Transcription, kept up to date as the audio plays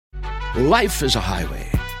Life is a highway,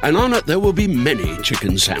 and on it there will be many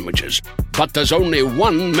chicken sandwiches. But there's only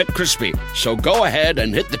one McCrispy. So go ahead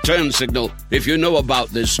and hit the turn signal if you know about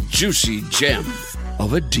this juicy gem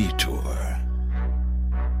of a detour.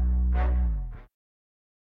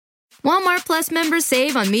 Walmart Plus members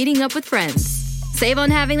save on meeting up with friends. Save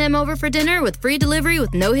on having them over for dinner with free delivery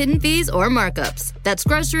with no hidden fees or markups. That's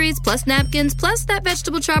groceries, plus napkins, plus that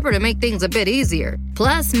vegetable chopper to make things a bit easier.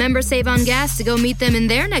 Plus, members save on gas to go meet them in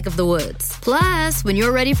their neck of the woods. Plus, when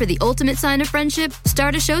you're ready for the ultimate sign of friendship,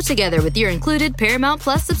 start a show together with your included Paramount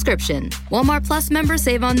Plus subscription. Walmart Plus members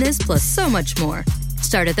save on this plus so much more.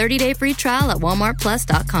 Start a 30-day free trial at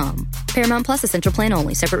walmartplus.com. Paramount Plus Essential Plan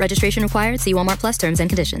only. Separate registration required. See Walmart Plus terms and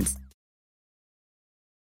conditions.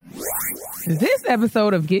 This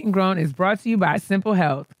episode of Getting Grown is brought to you by Simple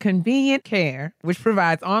Health, convenient care, which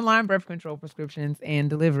provides online birth control prescriptions and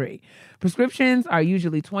delivery. Prescriptions are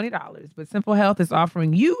usually $20, but Simple Health is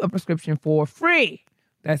offering you a prescription for free.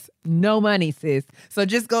 That's no money, sis. So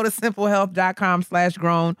just go to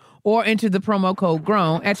simplehealth.com/grown or enter the promo code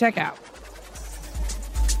GROWN at checkout.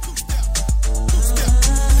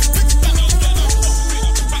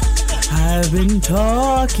 I've been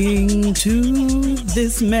talking to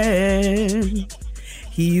this man.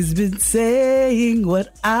 He's been saying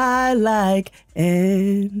what I like,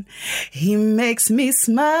 and he makes me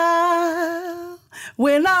smile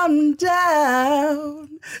when I'm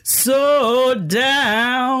down, so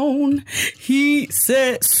down. He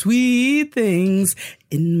said sweet things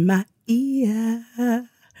in my ear,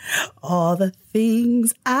 all the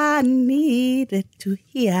things I needed to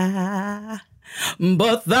hear.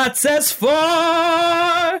 But that's as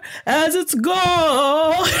far as it's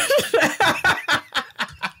gone.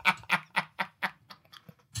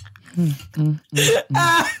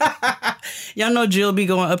 Y'all know Jill be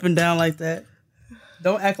going up and down like that.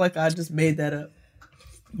 Don't act like I just made that up.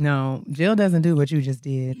 No, Jill doesn't do what you just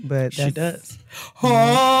did, but she does.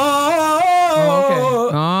 Oh,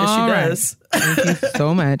 okay. Yes, she does. Thank you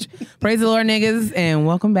so much. Praise the Lord, niggas, and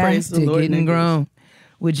welcome back to Getting Grown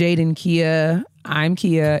with Jade and Kia. I'm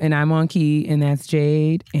Kia, and I'm on key, and that's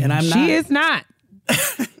Jade. And I'm not. She is not.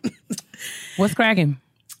 What's cracking?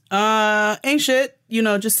 Ain't shit. You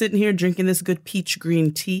know, just sitting here drinking this good peach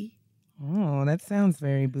green tea. Oh, that sounds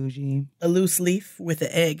very bougie. A loose leaf with an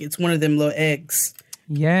egg. It's one of them little eggs.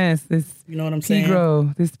 Yes, this. You know what I'm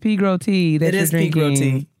saying? This Pigro tea that you're drinking. It is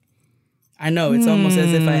Pigro tea. I know. It's almost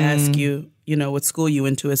as if I ask you, you know, what school you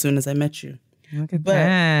went to as soon as I met you. Look at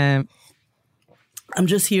that. I'm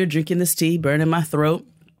just here drinking this tea, burning my throat,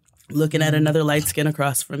 looking at another light skin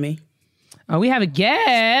across from me. Oh, we have a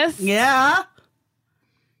guest. Yeah.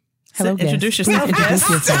 Hello, guest. Introduce yourself, guest.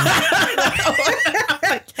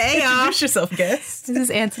 Hey, y'all. Introduce yourself, guest. This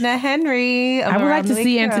is Antoinette Henry. I would like to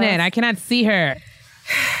see Antoinette. I cannot see her.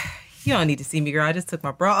 You don't need to see me, girl. I just took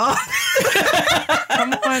my bra off.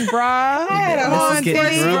 Come on, bra. I had a whole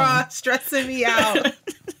sports bra stressing me out.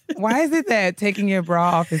 Why is it that taking your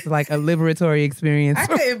bra off is like a liberatory experience? I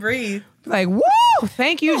couldn't breathe. Like, woo!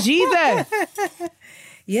 Thank you, Jesus.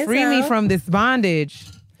 Yes, free me from this bondage.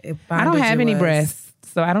 I don't have any breasts,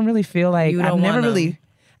 so I don't really feel like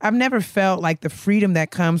I've never felt like the freedom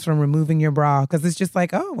that comes from removing your bra, because it's just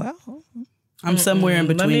like, oh well. I'm somewhere in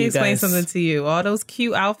between. Let me you explain guys. something to you. All those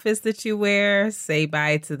cute outfits that you wear, say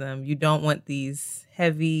bye to them. You don't want these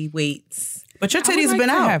heavy weights. But your titties have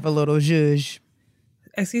been out. Have a little zhuzh.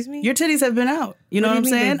 Excuse me? Your titties have been out. You know what I'm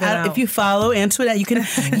saying? If you follow Antoinette, you can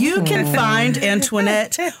find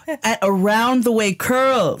Antoinette at Around the Way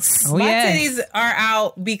Curls. Oh, my titties are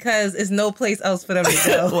out because there's no place else for them to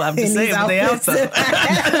go. Well, I'm just saying, they out though.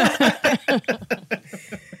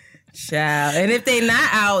 Child. And if they not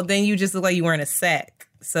out, then you just look like you wearing a sack.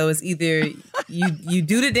 So it's either you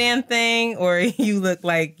do the damn thing or you look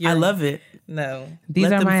like you're... I love it. No.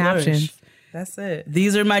 These are my options. That's it.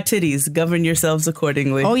 These are my titties. Govern yourselves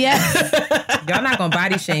accordingly. Oh, yeah. Y'all not gonna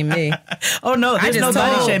body shame me. Oh, no. There's no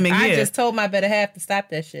body shaming here. I just told my better half to stop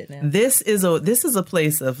that shit now. This is a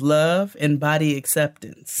place of love and body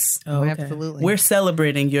acceptance. Oh, okay. Absolutely. We're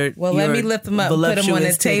celebrating your Well, let me lift them up and put them on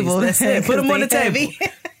the table. That's it. Put them on the table.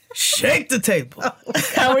 Shake the table.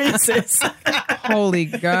 How are you, sis? Holy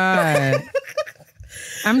God.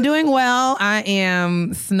 I'm doing well. I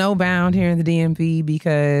am snowbound here in the DMV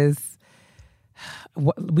because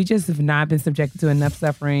we just have not been subjected to enough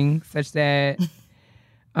suffering such that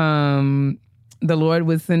the Lord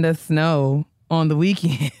would send us snow on the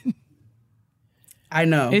weekend. I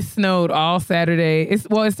know. It snowed all Saturday. It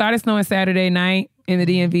started snowing Saturday night in the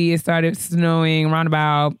DMV. It started snowing around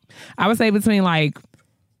about, I would say between like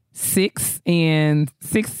 6 p.m.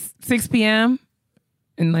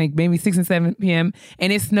 and like maybe 6 and 7 p.m.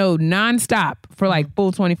 And it snowed nonstop for like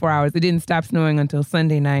full 24 hours. It didn't stop snowing until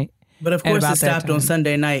Sunday night. But of course it stopped on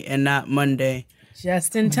Sunday night and not Monday.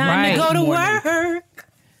 Just in time to go to work.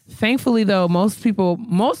 Thankfully, though, most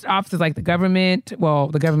offices, like the government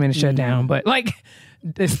is shut down, but like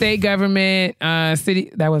the state government,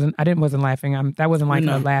 city, I wasn't laughing. That wasn't like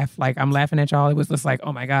a laugh. Like I'm laughing at y'all. It was just like,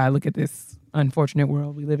 oh my God, look at this unfortunate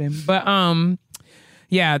world we live in. But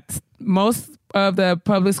yeah, most of the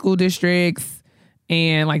public school districts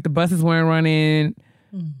and like the buses weren't running.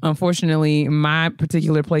 Unfortunately, my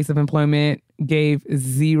particular place of employment gave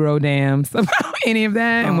zero damns about any of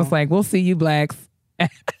that and was like, we'll see you blacks.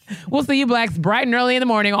 We'll see you blacks bright and early in the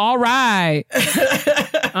morning. All right.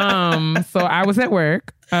 So I was at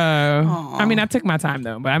work. I mean, I took my time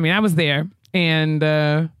though, but I mean, I was there and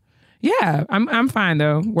yeah, I'm fine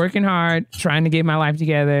though. Working hard, trying to get my life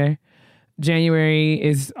together. January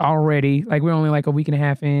is already like, we're only like a week and a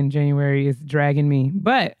half in. January is dragging me,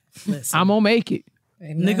 but I'm gonna make it.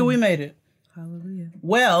 Amen. Nigga, we made it. Hallelujah.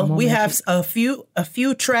 Well, we have a few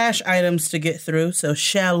trash items to get through, so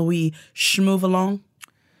shall we move along?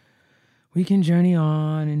 We can journey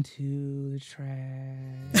on into the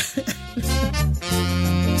trash.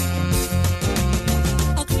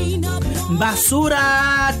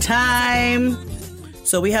 Basura time.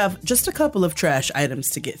 So we have just a couple of trash items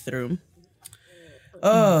to get through.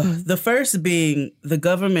 The first being the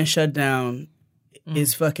government shutdown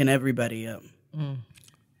is fucking everybody up.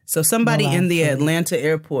 So somebody in the Atlanta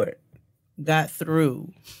airport got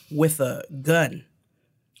through with a gun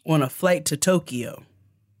on a flight to Tokyo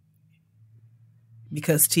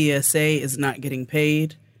because TSA is not getting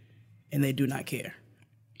paid and they do not care.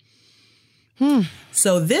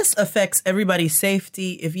 So this affects everybody's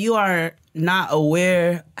safety. If you are not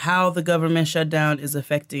aware how the government shutdown is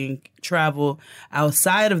affecting travel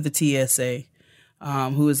outside of the TSA,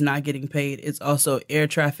 who is not getting paid, it's also air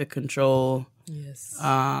traffic control. Yes.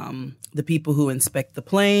 The people who inspect the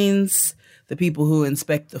planes, the people who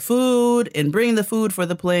inspect the food and bring the food for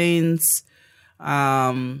the planes.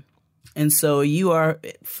 And so you are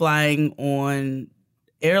flying on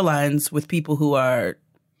airlines with people who ain't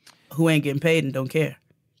getting paid and don't care.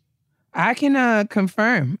 I can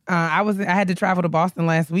confirm. I had to travel to Boston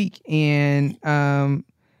last week, and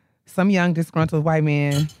some young disgruntled white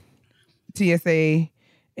man, TSA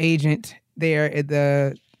agent there at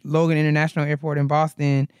the Logan International Airport in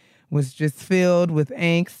Boston, was just filled with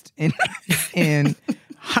angst and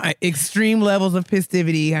extreme levels of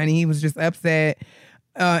festivity. Honey, he was just upset.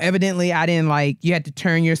 Evidently, I didn't you had to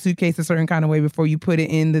turn your suitcase a certain kind of way before you put it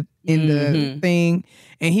in the thing.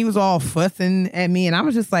 And he was all fussing at me. And I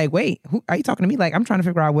was just like, wait, who are you talking to me? Like, I'm trying to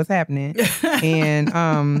figure out what's happening.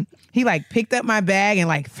 And he picked up my bag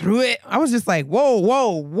and threw it. I was just like, whoa,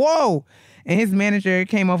 whoa, whoa. And his manager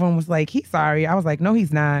came over and was like, he's sorry. I was like, no,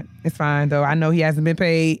 he's not. It's fine, though. I know he hasn't been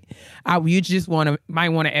paid. You just might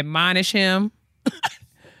want to admonish him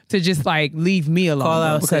to just leave me alone. Call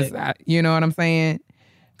out because you know what I'm saying?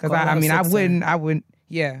 Because I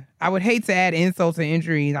would hate to add insult to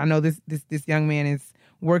injury. I know this young man is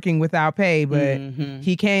working without pay, but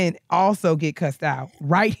he can also get cussed out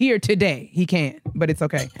right here today. He can, but it's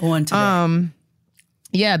okay. On today.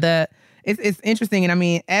 It's interesting, and I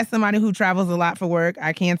mean, as somebody who travels a lot for work,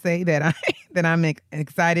 I can't say that I'm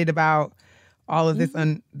excited about all of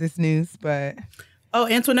this news, but. Oh,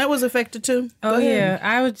 Antoinette was affected too. Oh yeah,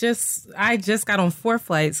 I just got on 4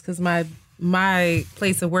 flights because my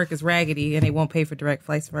place of work is raggedy and they won't pay for direct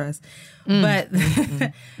flights for us. But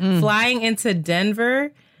flying into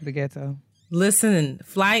Denver, the ghetto. Listen,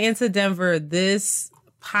 flying into Denver, this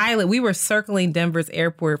pilot, we were circling Denver's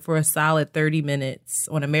airport for a solid 30 minutes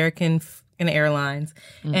on American Airlines.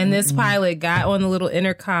 And this pilot got on the little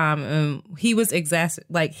intercom and he was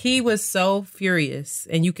he was so furious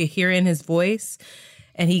and you could hear in his voice.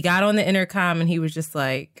 And he got on the intercom and he was just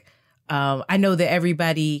like, I know that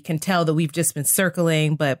everybody can tell that we've just been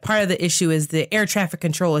circling, but part of the issue is the air traffic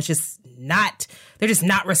control is they're just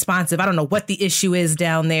not responsive. I don't know what the issue is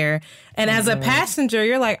down there. And as a passenger,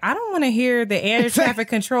 you're like, I don't want to hear the air traffic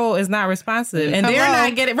control is not responsive. And they're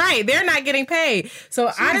not getting paid.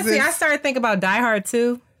 So honestly, I started thinking about Die Hard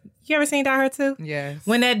 2. You ever seen Die Hard 2? Yes.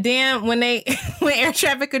 When air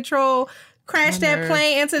traffic control crashed that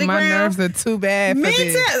plane into the ground. My nerves are too bad for Me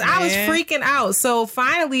this, too. man. I was freaking out. So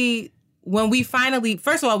finally,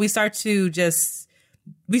 first of all, we started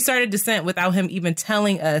descent without him even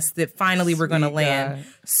telling us that finally we're going to land.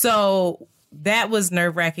 So that was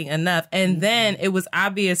nerve-wracking enough. And then it was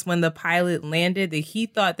obvious when the pilot landed that he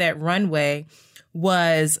thought that runway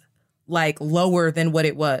was lower than what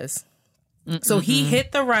it was. So he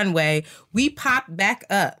hit the runway. We popped back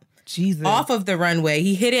up. Jesus. Off of the runway.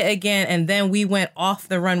 He hit it again, and then we went off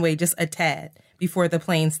the runway just a tad before the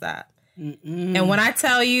plane stopped. And when I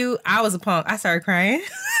tell you, I was a punk. I started crying.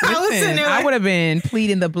 Listen, I would have been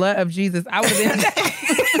pleading the blood of Jesus. I would have been,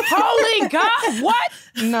 holy God, what?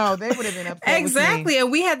 No, they would have been upset. Exactly.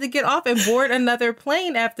 And we had to get off and board another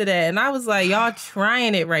plane after that. And I was like, y'all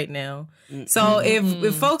trying it right now. So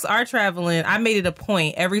if folks are traveling, I made it a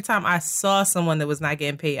point. Every time I saw someone that was not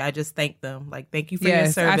getting paid, I just thanked them. Like, thank you for your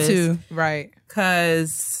service. I too. Right.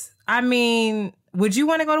 Because, I mean, would you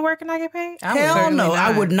want to go to work and not get paid? Hell no.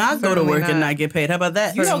 I would not go to work and not get paid. How about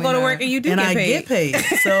that? You don't go to work and you do get paid. And I get paid.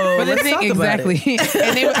 So but let's talk exactly. about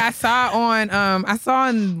it. And I saw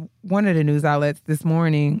on one of the news outlets this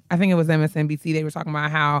morning, I think it was MSNBC, they were talking about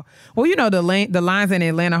how, well, you know, the lines in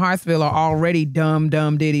Atlanta-Hartsville are already dumb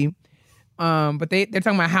diddy. But they're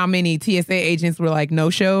talking about how many TSA agents were like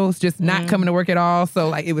no-shows, just not coming to work at all. So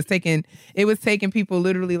like it was taking people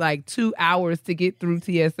literally like 2 hours to get through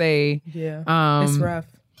TSA. Yeah, it's rough.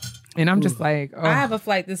 And I'm just like, oh. I have a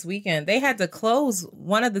flight this weekend. They had to close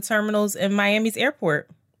one of the terminals in Miami's airport.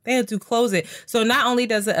 They had to close it. So not only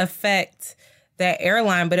does it affect that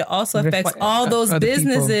airline, but it also affects all those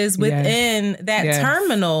businesses within that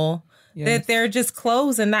terminal. Yes. That they're just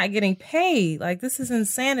closed and not getting paid. Like, this is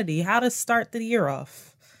insanity. How to start the year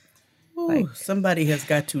off. Ooh, like, somebody has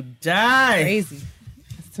got to die. Crazy.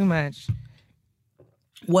 It's too much.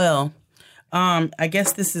 Well, I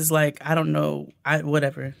guess this is like, I don't know,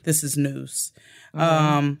 whatever. This is news.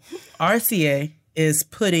 RCA is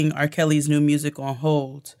putting R. Kelly's new music on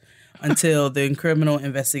hold until the criminal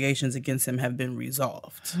investigations against him have been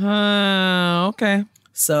resolved. Okay.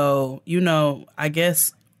 So, you know, I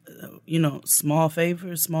guess... small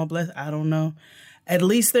favors, small bless. I don't know. At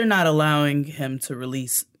least they're not allowing him to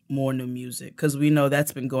release more new music because we know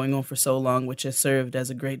that's been going on for so long, which has served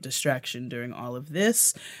as a great distraction during all of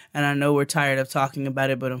this. And I know we're tired of talking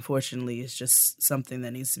about it, but unfortunately, it's just something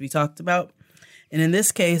that needs to be talked about. And in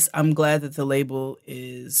this case, I'm glad that the label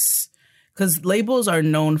is... because labels are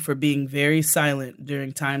known for being very silent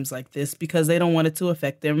during times like this because they don't want it to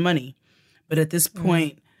affect their money. But at this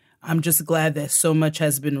point... I'm just glad that so much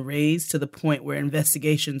has been raised to the point where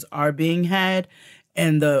investigations are being had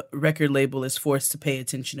and the record label is forced to pay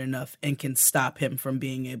attention enough and can stop him from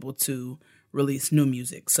being able to release new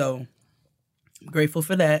music. So I'm grateful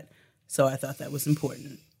for that. So I thought that was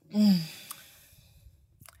important.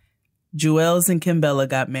 Jewels and Kimbella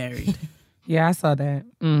got married. Yeah, I saw that.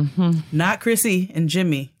 Mm-hmm. Not Chrissy and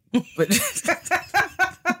Jimmy, but...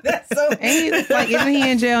 That's so isn't he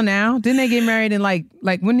in jail now? Didn't they get married in like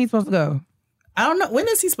when he supposed to go? I don't know. When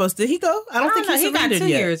is he supposed to? Did he go? I don't think he got 2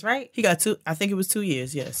 years, right? He got 2. I think it was 2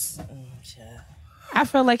 years. Yes. I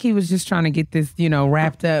felt like he was just trying to get this,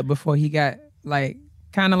 wrapped up before he got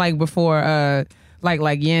kind of like before like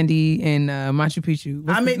Yandy and Machu Picchu.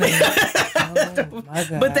 I mean,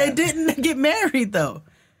 but they didn't get married though.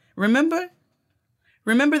 Remember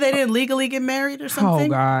they didn't legally get married or something.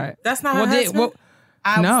 Oh God, that's not her husband.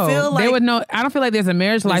 I feel like there was no. I don't feel like there's a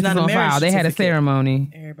marriage license on file. They had a ceremony.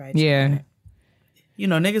 Everybody,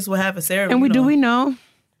 niggas will have a ceremony. And do we know?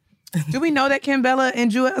 Do we know that Kimbella and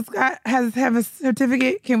Jewel have a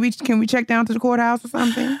certificate? Can we check down to the courthouse or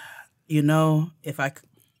something? If I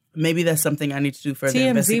maybe that's something I need to do further TMZ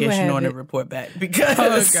investigation on and report back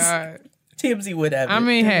because God, TMZ would have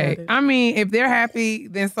it. I mean, if they're happy,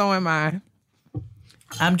 then so am I.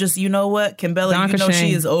 I'm just, you know what, Kimbella,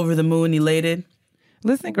 she is over the moon elated.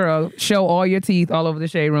 Listen, girl, show all your teeth all over the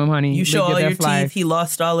shade room, honey. You show all your teeth. He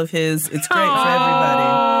lost all of his. It's great for everybody.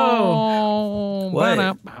 Oh, what?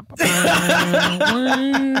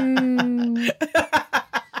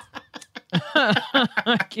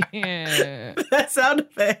 I can't. That sound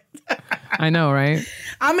effect. I know, right?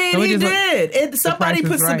 I mean, he did. Somebody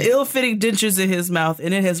put some ill-fitting dentures in his mouth,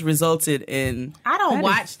 and it has resulted in... I don't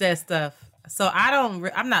watch that stuff. So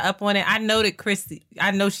I'm not up on it. I know that Christy,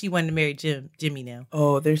 I know she wanted to marry Jimmy now.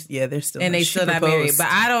 Oh, they're still... And they still not married. But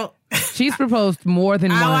I don't... She's proposed more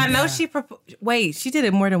than once. Oh, I know she proposed... Wait, she did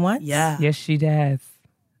it more than once? Yeah. Yes, she does.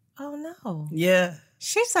 Oh, no. Yeah.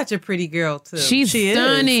 She's such a pretty girl, too. She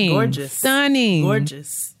stunning. Is. Gorgeous. Stunning.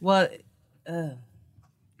 Gorgeous. Well,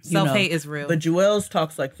 self-hate is real. But Jewel's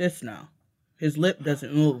talks like this now. His lip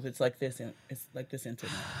doesn't move. It's like this. It's like this into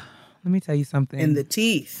now. Let me tell you something. And the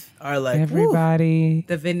teeth are like everybody. Woo.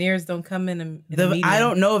 The veneers don't come in. I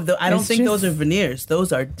don't know if I don't think those are veneers.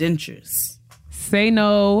 Those are dentures. Say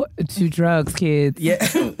no to drugs, kids. Yeah,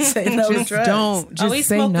 say no to drugs. Don't just he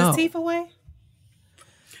say smoked no. his teeth away?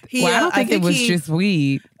 I don't think it was just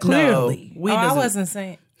weed. Clearly, no, weed I wasn't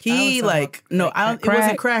saying. He like no, I don't. It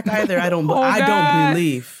wasn't crack either. I don't. Oh, I don't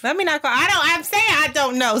believe. Let me not call. I'm saying I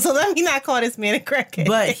don't know. So let me not call this man a crackhead.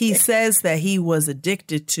 But he says that he was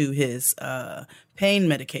addicted to his pain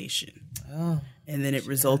medication. Oh, and then it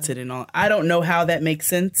resulted in all. I don't know how that makes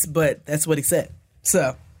sense, but that's what he said.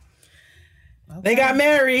 So they got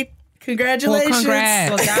married. Congratulations. Well, congrats.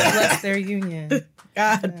 Well, God bless their union.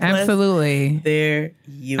 God bless Absolutely. their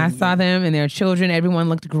union. I saw them and their children. Everyone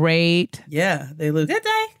looked great. Yeah, they look. Did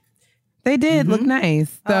they? They did look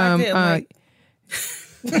nice. I didn't like-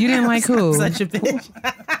 You didn't like who? Such a bitch.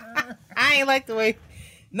 I ain't like the way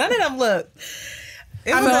none of them look.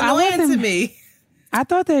 It was So I annoying to wasn't- me. I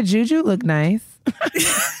thought that Juju looked nice.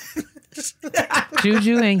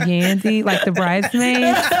 Juju and Yandy, like the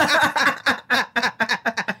bridesmaids.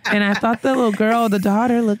 And I thought the little girl, the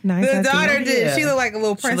daughter, looked nice. The I think. daughter did. Yeah. She looked like a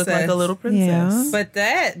little She princess. looked like a little princess. Yeah. But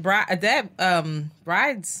that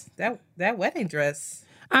bride's that wedding dress.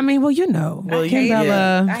 I mean, well, you know, Well,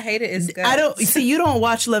 Kimbella. I hate it. It's guts. I don't see. You don't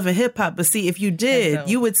watch Love and Hip Hop, but see, if you did, don't.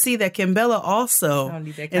 you would see that Kimbella also. I don't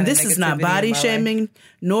need that kind And of this is not negativity body in my shaming,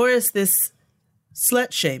 nor is this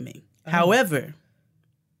slut shaming. However,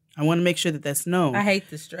 I want to make sure that that's known. I hate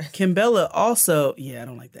this dress. Kimbella also, I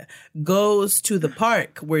don't like that, goes to the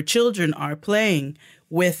park where children are playing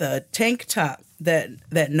with a tank top that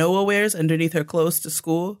Noah wears underneath her clothes to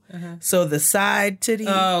school. So the side titty,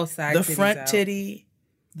 Oh, the titty's front out. titty,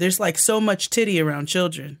 there's like so much titty around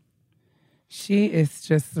children. She is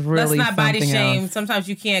just really Let's not body something shame. else. Sometimes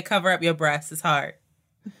you can't cover up your breasts. It's hard.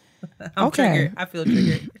 I'm Okay. triggered. I feel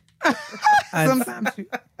triggered. Sometimes you-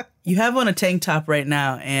 You have on a tank top right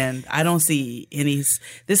now, and I don't see any.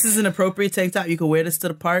 This is an appropriate tank top. You can wear this to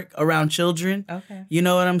the park around children. Okay. You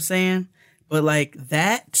know what I'm saying? But like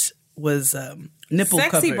that was nipple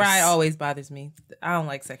Sexy covers. bride always bothers me. I don't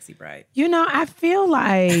like sexy bride. You know, I feel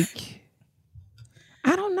like,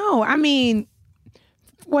 I don't know. I mean,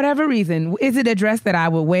 whatever reason, is it a dress that I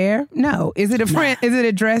would wear? No. Is it Is it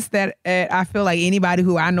a dress that I feel like anybody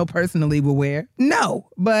who I know personally would wear? No.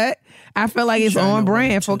 But I feel like it's Trying on to wear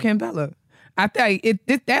brand it for too. Kimbella. I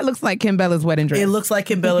think that looks like Kimbella's wedding dress. It looks like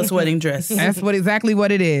Kimbella's wedding dress. That's exactly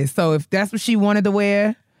what it is. So if that's what she wanted to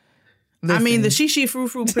wear, I mean, the listen. Shishi Frou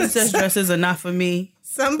Frou princess dresses are not for me.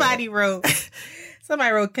 Somebody wrote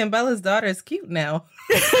Kimbella's daughter is cute now.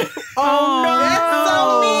 Oh no, That's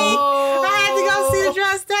so mean. I had to go see the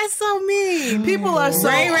dress. That's so mean. People are so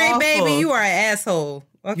Ray awful. baby, you are an asshole.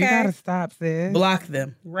 Okay. You gotta stop, sis. Block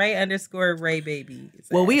them. Ray_Ray baby.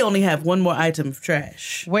 Well, we only have one more item of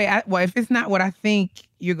trash. Wait, well, if it's not what I think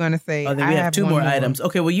you're gonna say, Oh, then I we have two one more items.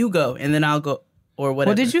 Okay, well, you go, and then I'll go, or whatever.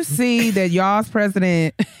 Well, did you see that y'all's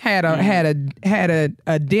president had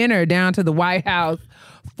a dinner down to the White House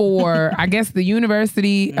for I guess the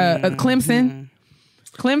university Clemson.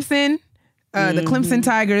 Clemson, the Clemson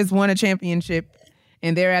Tigers won a championship,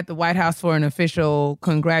 and they're at the White House for an official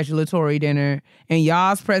congratulatory dinner. And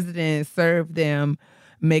y'all's president served them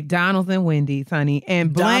McDonald's and Wendy's, honey,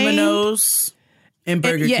 and blamed Domino's and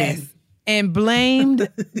Burger King? and blamed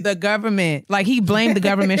the government. Like he blamed the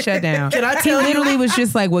government shutdown. Can I He tell you? literally was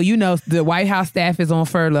just like, well, you know, the White House staff is on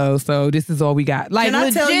furlough, so this is all we got. Like, Can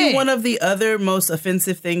I tell legit. you one of the other most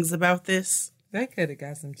offensive things about this? They could have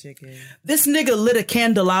got some chicken. This nigga lit a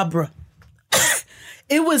candelabra.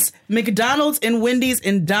 It was McDonald's and Wendy's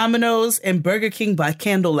and Domino's and Burger King by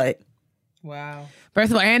candlelight. Wow.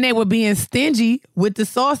 First of all, and they were being stingy with the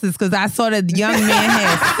sauces because I saw that the young man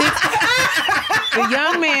had six. The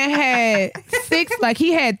young man had six, like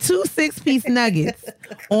he had 2 6-piece nuggets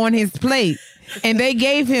on his plate, and they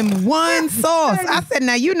gave him one sauce. I said,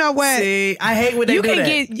 "Now you know what? See, I hate when they You do can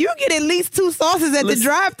that. get at least 2 sauces at the Listen,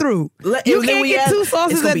 drive-through. Let- You and then can't we get add- 2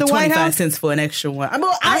 sauces it's gonna at be the White 25 House. cents for an extra one. I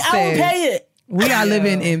will said- pay it. We are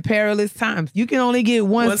living in perilous times. You can only get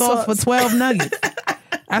one sauce for 12 nuggets.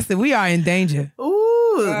 I said, we are in danger.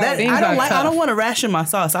 Ooh, that, Things I are don't tough. want to ration my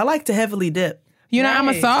sauce. I like to heavily dip. You know, I'm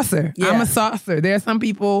a Right. saucer. Yeah. I'm a saucer. There are some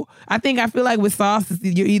people, I feel like with sauces,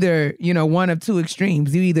 you're either, one of two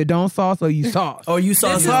extremes. You either don't sauce or you sauce. Or you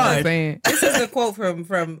sauce You know what I'm hard. saying? This is a quote from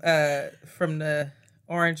the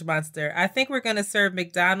Orange Monster. I think we're gonna serve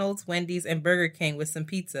McDonald's, Wendy's, and Burger King with some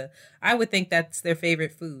pizza. I would think that's their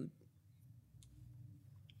favorite food.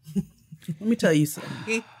 Let me tell you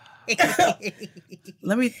something.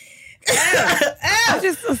 Let me. I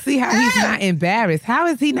just don't see how he's not embarrassed. How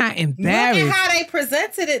is he not Look embarrassed? at how they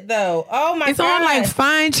presented it, though. Oh my It's god! on like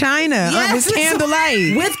fine china with it's-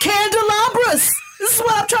 candlelight. With candelabras. This is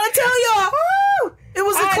what I'm trying to tell y'all. Woo! It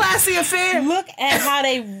was a classy affair. Look at how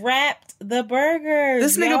they wrapped the burgers.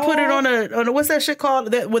 This nigga put it on a what's that shit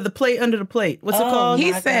called? That with the plate under the plate. What's it called?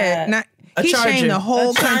 He my said, God. he charger. shamed the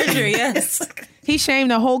whole a charger. country. Yes. He shamed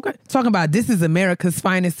the whole talking about this is America's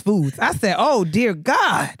finest foods. I said, oh dear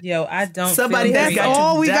God. Yo, I don't. Somebody has got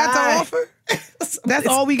all to we die. got to offer. That's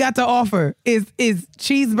all we got to offer is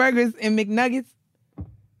cheeseburgers and McNuggets.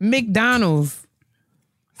 McDonald's.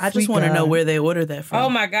 I just want to know where they order that from. Oh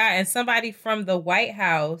my God. And somebody from the White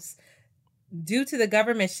House, due to the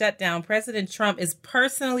government shutdown, President Trump is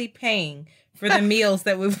personally paying for the meals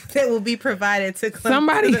that will be provided to the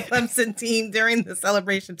Clemson team during the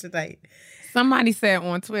celebration tonight. Somebody said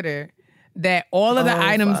on Twitter that all of the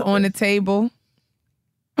items on the table,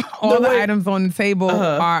 items on the table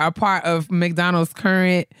are a part of McDonald's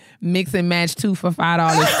current mix and match 2 for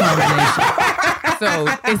 $5 combination. So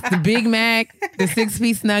it's the Big Mac, the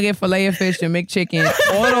 6-piece nugget, filet of fish, and McChicken.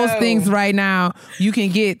 All those things right now you can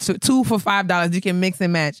get 2 for $5. You can mix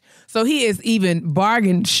and match. So he is even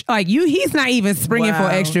bargain he's not even springing for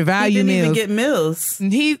extra value meals. He didn't even get meals.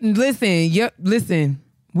 Listen.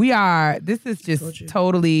 This is just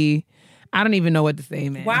totally. I don't even know what to say,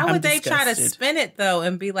 man. Why would they try to spin it though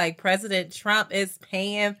and be like President Trump is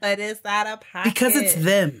paying for this out of pocket? Because it's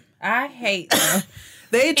them. I hate them.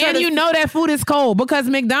 You know that food is cold because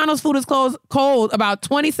McDonald's food is cold about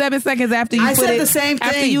 27 seconds after you the same thing.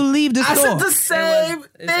 After you leave the store. I said the same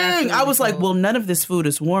thing. I was like, well, none of this food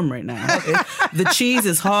is warm right now. The cheese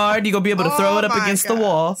is hard. You're going to be able to throw it up against the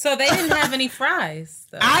wall. So they didn't have any fries.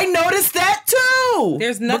 Though. I noticed that too.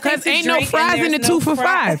 There's nothing because to ain't drink no fries in the 2 for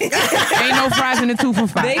 $5. Ain't no fries in the 2 for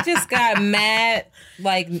 $5. They just got mad,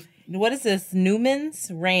 what is this?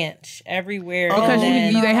 Newman's Ranch everywhere. Because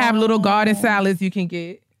they have little garden salads you can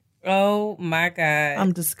get. Oh my God.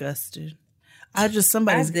 I'm disgusted. I did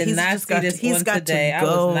not see this one today. I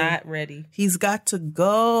was not ready. He's got to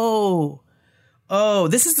go. Oh,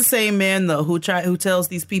 this is the same man though who tells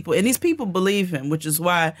these people, and these people believe him, which is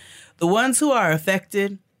why the ones who are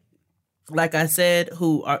affected, like I said,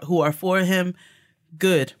 who are for him,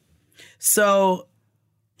 good. So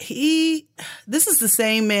this is the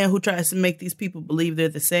same man who tries to make these people believe they're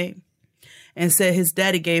the same, and said his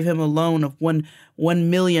daddy gave him a loan of $1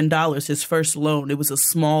 million, his first loan. It was a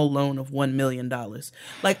small loan of $1 million.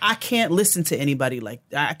 Like, I can't listen to anybody like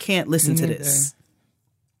that. I can't listen to this.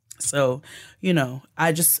 So,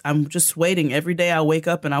 I'm just waiting. Every day I wake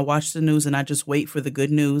up and I watch the news and I just wait for the good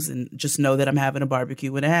news and just know that I'm having a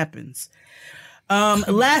barbecue when it happens.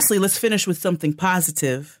 Lastly, let's finish with something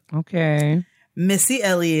positive. Okay. Missy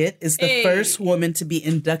Elliott is the first woman to be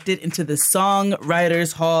inducted into the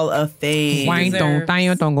Songwriters Hall of Fame.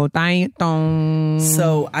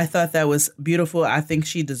 So I thought that was beautiful. I think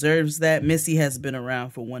she deserves that. Missy has been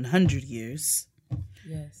around for 100 years.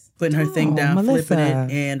 Yes. Putting her thing down, Melissa. flipping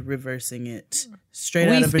it, and reversing it. Straight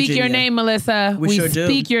out of Virginia. We speak your name, Melissa. We sure do.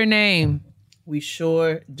 Speak your name. We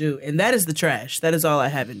sure do. And that is the trash. That is all I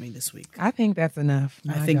have in me this week. I think that's enough.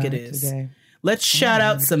 I think it is. Today. Let's shout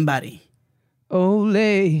out somebody.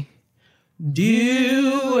 Ole.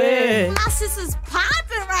 Do it. My sister's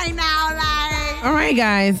popping right now. All right,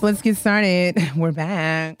 guys, let's get started. We're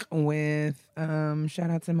back with shout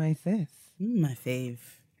out to my sis. My fave.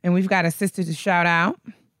 And we've got a sister to shout out.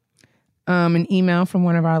 An email from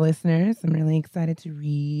one of our listeners. I'm really excited to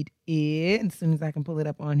read it as soon as I can pull it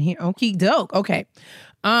up on here. Okie doke. Okay.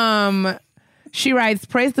 She writes,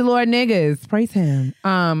 praise the Lord, niggas. Praise him.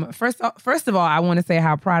 First of all, I want to say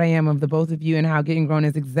how proud I am of the both of you and how Getting Grown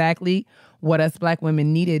is exactly what us Black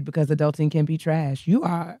women needed because adulting can be trash. You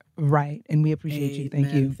are right, and we appreciate you.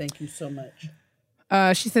 Thank you. Thank you so much.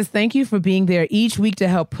 She says, thank you for being there each week to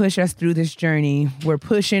help push us through this journey. We're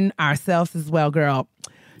pushing ourselves as well, girl.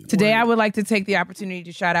 Today, I would like to take the opportunity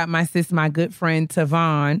to shout out my sis, my good friend,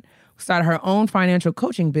 Tavon, who started her own financial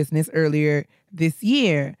coaching business earlier this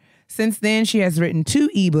year. Since then, she has written 2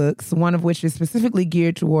 ebooks, one of which is specifically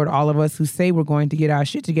geared toward all of us who say we're going to get our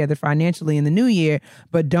shit together financially in the new year,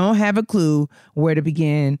 but don't have a clue where to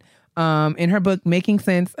begin. In her book, Making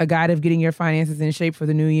Sense, A Guide of Getting Your Finances in Shape for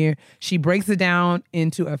the New Year, she breaks it down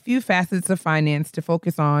into a few facets of finance to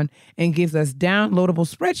focus on and gives us downloadable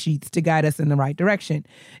spreadsheets to guide us in the right direction.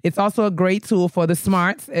 It's also a great tool for the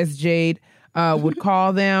smarts, as Jade would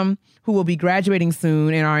call them, who will be graduating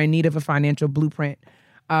soon and are in need of a financial blueprint.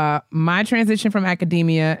 My transition from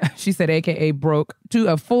academia, she said, AKA broke, to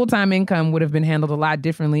a full-time income would have been handled a lot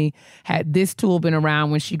differently had this tool been around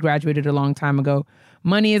when she graduated a long time ago.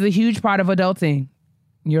 Money is a huge part of adulting.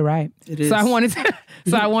 You're right. It is. So I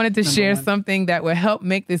wanted to share something that would help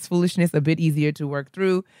make this foolishness a bit easier to work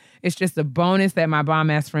through. It's just a bonus that my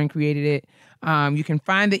bomb-ass friend created it. You can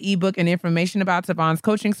find the ebook and information about Tavon's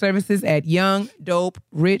coaching services at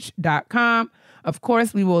youngdoperich.com. Of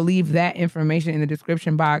course, we will leave that information in the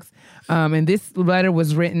description box. And this letter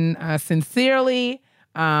was written sincerely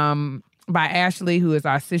by Ashley, who is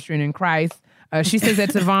our sister in Christ. She says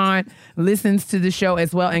that Tavon listens to the show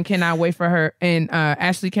as well and cannot wait for her. And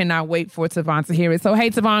Ashley cannot wait for Tavon to hear it. So, hey,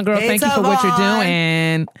 Tavon, girl, thank you for what you're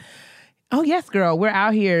doing. Oh, yes, girl. We're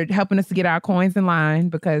out here helping us to get our coins in line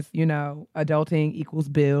because, you know, adulting equals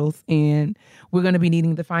bills. And we're going to be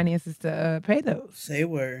needing the finances to pay those. Say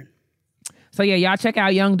word. So, yeah, y'all check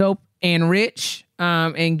out Young, Dope, and Rich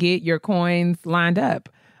and get your coins lined up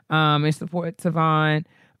and support Tavon,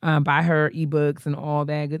 buy her ebooks and all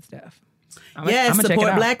that good stuff.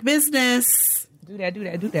 Support Black business. Do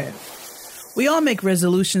that. We all make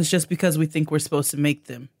resolutions just because we think we're supposed to make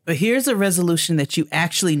them. But here's a resolution that you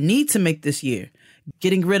actually need to make this year.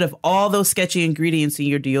 Getting rid of all those sketchy ingredients in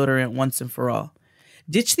your deodorant once and for all.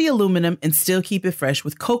 Ditch the aluminum and still keep it fresh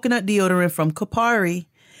with coconut deodorant from Kopari.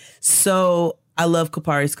 So I love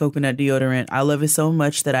Kopari's coconut deodorant. I love it so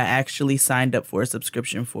much that I actually signed up for a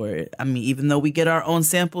subscription for it. I mean, even though we get our own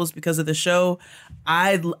samples because of the show,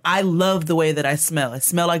 I love the way that I smell. I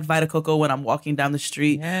smell like Vita Coco when I'm walking down the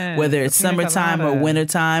street, whether it's summertime or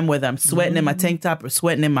wintertime, whether I'm sweating in my tank top or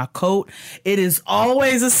sweating in my coat. It is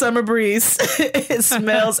always a summer breeze. It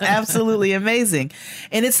smells absolutely amazing.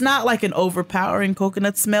 And it's not like an overpowering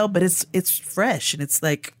coconut smell, but it's fresh and it's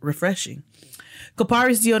like refreshing.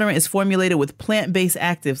 Kopari's deodorant is formulated with plant-based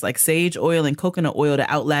actives like sage oil and coconut oil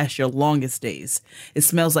to outlast your longest days. It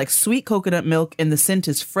smells like sweet coconut milk and the scent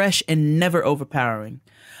is fresh and never overpowering.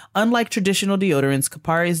 Unlike traditional deodorants,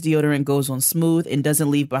 Kopari's deodorant goes on smooth and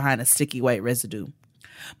doesn't leave behind a sticky white residue.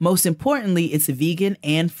 Most importantly, it's vegan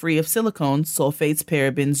and free of silicones, sulfates,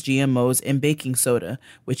 parabens, GMOs, and baking soda,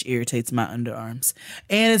 which irritates my underarms.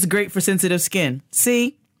 And it's great for sensitive skin.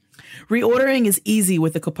 See? Reordering is easy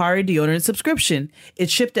with the Kopari deodorant subscription.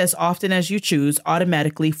 It's shipped as often as you choose,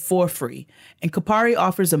 automatically for free. And Kopari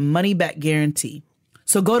offers a money-back guarantee.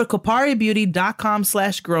 So go to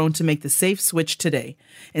koparibeauty.com/grown to make the safe switch today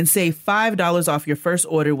and save $5 off your first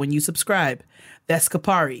order when you subscribe. That's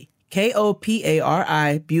Kopari,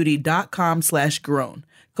 Kopari beauty.com/grown.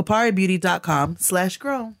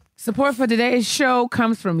 koparibeauty.com/grown. Support for today's show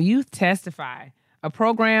comes from Youth Testify, a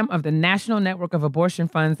program of the National Network of Abortion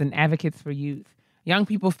Funds and Advocates for Youth. Young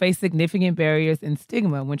people face significant barriers and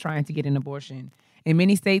stigma when trying to get an abortion. In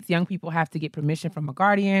many states, young people have to get permission from a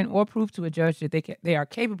guardian or prove to a judge that they are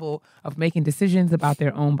capable of making decisions about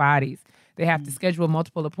their own bodies. They have to schedule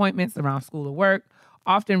multiple appointments around school or work,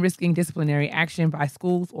 often risking disciplinary action by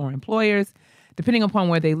schools or employers. Depending upon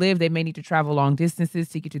where they live, they may need to travel long distances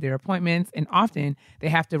to get to their appointments, and often they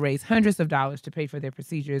have to raise hundreds of dollars to pay for their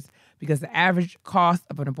procedures because the average cost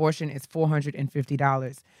of an abortion is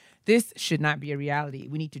 $450. This should not be a reality.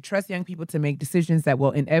 We need to trust young people to make decisions that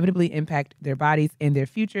will inevitably impact their bodies and their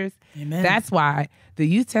futures. Amen. That's why the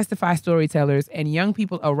Youth Testify storytellers and young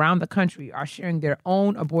people around the country are sharing their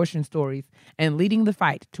own abortion stories and leading the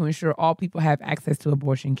fight to ensure all people have access to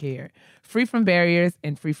abortion care, free from barriers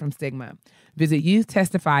and free from stigma. Visit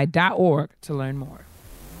youthtestify.org to learn more.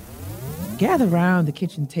 Gather around the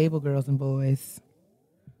kitchen table, girls and boys.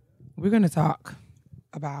 We're going to talk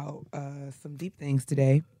about some deep things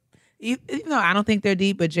today. Even though I don't think they're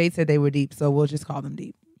deep, but Jade said they were deep, so we'll just call them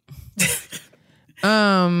deep. They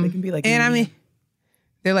can be like medium. I mean,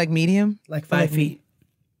 they're like medium? Like 5 feet.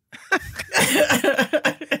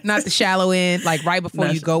 Not the shallow end, like right before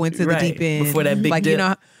you go into the deep end. Before that big like, dip.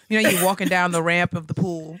 You know, you're walking down the ramp of the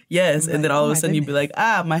pool. Yes, and like, then all of a my sudden you'd be goodness.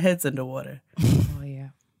 like, my head's underwater. Oh, yeah.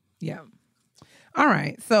 Yeah. All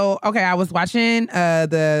right. So, okay, I was watching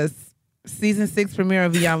the season 6 premiere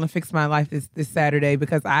of Y'all and Fix My Life this Saturday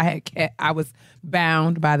because I was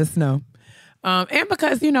bound by the snow. And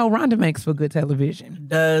because, Rhonda makes for good television.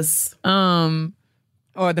 Does.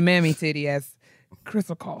 Or the mammy titty, as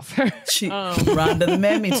Crystal calls her. Rhonda the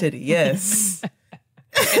mammy titty, yes.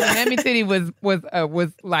 And the mammy titty was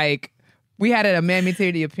like, we had a mammy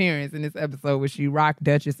titty appearance in this episode where she rocked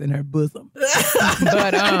Duchess in her bosom.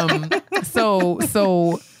 But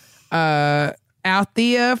so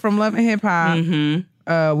Althea from Love and Hip Hop,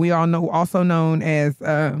 we all know, also known as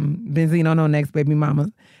Benzino No Next Baby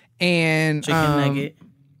Mama, and Chicken Nugget,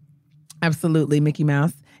 absolutely Mickey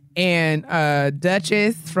Mouse, and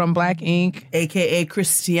Duchess from Black Ink, aka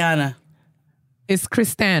Christiana. It's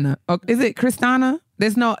Christana. Oh, is it Christana?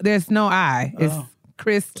 There's no I. It's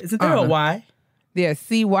Chris. Isn't there a Y? Yeah,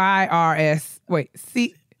 CYRS. Wait,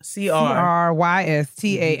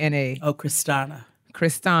 CRYSTANA. Oh, Christana.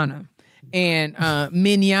 Christana. And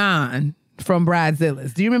Mignon from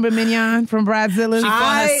Bridezillas. Do you remember Mignon from Bridezillas? She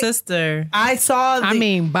fought her sister. I saw.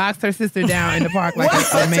 Boxed her sister down in the park like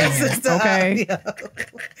a man. Okay.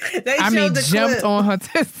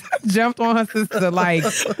 Jumped on her sister like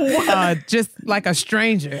just like a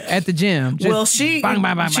stranger at the gym. Just she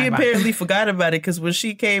apparently forgot about it because when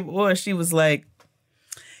she came on, she was like,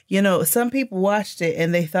 some people watched it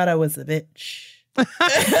and they thought I was a bitch.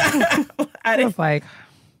 I was like,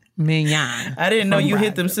 Mignon. I didn't know you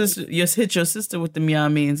hit them sister. You hit your sister with the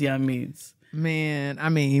yon means.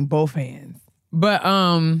 Man, both hands. But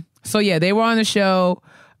so yeah, they were on the show,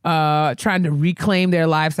 trying to reclaim their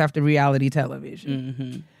lives after reality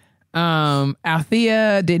television.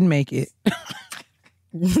 Althea didn't make it.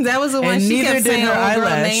 That was the one she kept saying her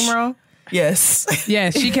eyelash name wrong. Yes,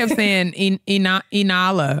 she kept saying Inala,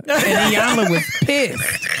 and Iyanla was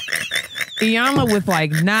pissed. Iyanla was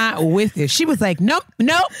like not with it. She was like, nope, and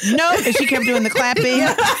she kept doing the clapping.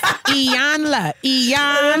 Iyanla.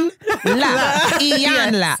 Yes.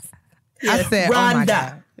 I said,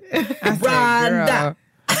 Rhonda. oh my God. Rhonda.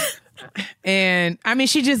 And I mean,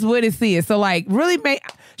 she just wouldn't see it. So like, really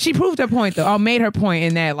she proved her point though. Made her point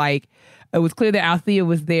in that like, it was clear that Althea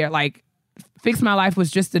was there. Like, Fix My Life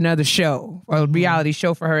was just another show, or a reality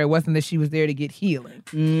show for her. It wasn't that she was there to get healing.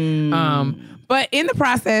 But in the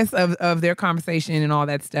process of their conversation and all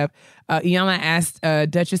that stuff, Iyanla asked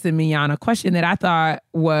Duchess and Mignon a question that I thought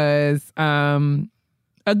was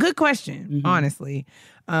a good question, honestly.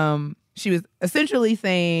 She was essentially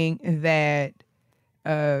saying that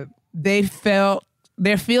they felt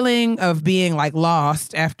their feeling of being like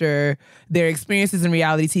lost after their experiences in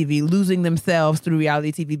reality TV, losing themselves through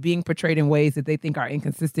reality TV, being portrayed in ways that they think are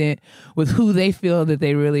inconsistent with who they feel that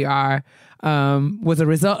they really are, was a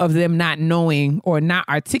result of them not knowing or not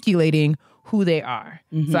articulating who they are.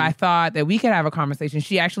 So I thought that we could have a conversation.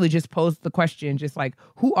 She actually just posed the question, just like,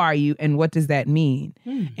 who are you and what does that mean?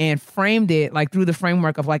 And framed it like through the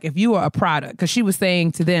framework of like, if you were a product, because she was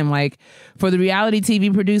saying to them, like, for the reality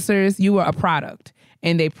TV producers, you were a product.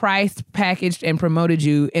 And they priced, packaged, and promoted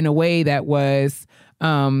you in a way that was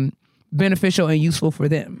beneficial and useful for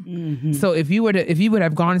them. So if you would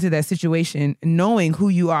have gone into that situation knowing who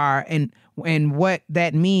you are and what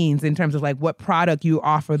that means in terms of like what product you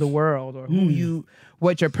offer the world or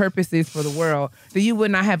what your purpose is for the world, then you would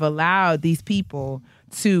not have allowed these people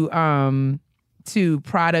to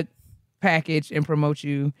product, package, and promote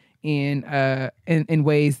you in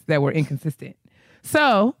ways that were inconsistent.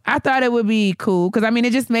 So I thought it would be cool because I mean,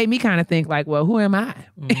 it just made me kind of think like, well, who am I?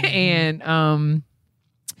 And, how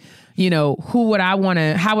would I want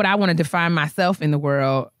to define myself in the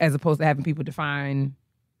world as opposed to having people define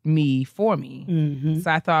me for me?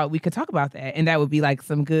 So I thought we could talk about that. And that would be like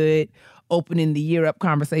some good opening the year up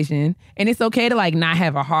conversation. And it's okay to like not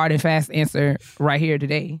have a hard and fast answer right here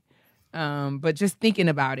today. But just thinking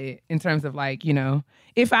about it in terms of like,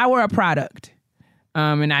 if I were a product,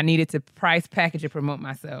 and I needed to price, package, and promote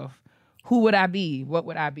myself, who would I be? What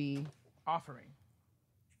would I be offering?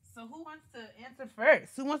 So who wants to answer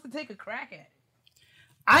first? Who wants to take a crack at it?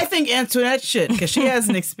 I think Antoinette should, because she has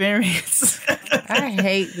an experience. I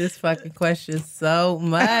hate this fucking question so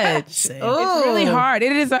much. It's really hard.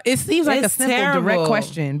 It seems like a simple, direct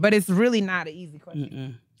question, but it's really not an easy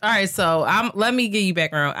question. All right, so let me give you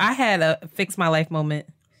background. I had a Fix My Life moment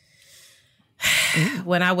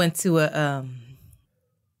when I went to a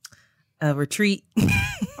retreat.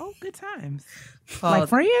 Oh, good times. Like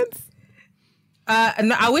friends?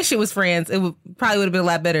 No, I wish it was friends. It probably would have been a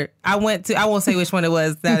lot better. I won't say which one it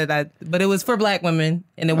was, but it was for Black women,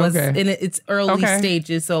 and it was in its early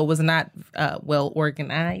stages, so it was not well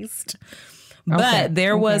organized. But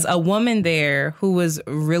there was a woman there who was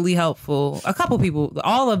really helpful. A couple people,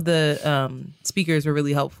 all of the speakers were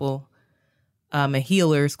really helpful, and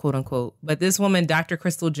healers, quote unquote. But this woman, Dr.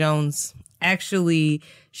 Crystal Jones, actually,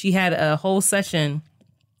 she had a whole session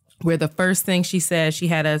where the first thing she said, she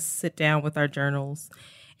had us sit down with our journals,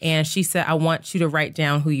 and she said, I want you to write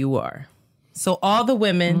down who you are. So all the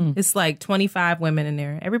women, it's like 25 women in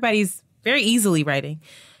there. Everybody's very easily writing,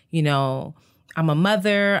 I'm a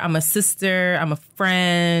mother, I'm a sister, I'm a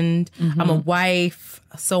friend, I'm a wife,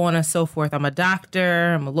 so on and so forth. I'm a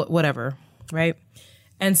doctor, I'm a whatever, right?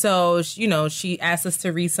 And so, she asked us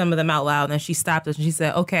to read some of them out loud, and then she stopped us and she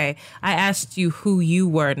said, okay, I asked you who you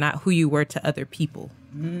were, not who you were to other people.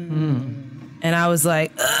 And I was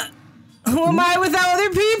like, who am I without other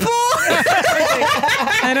people?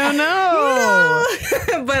 I don't know.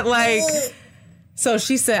 But like, so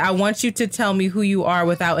she said, I want you to tell me who you are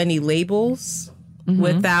without any labels,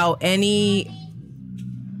 without any...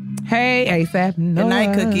 Hey, ASAP Noah. Good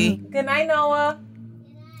night, Cookie. Good night, Noah.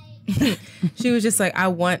 She was just like, I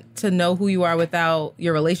want to know who you are without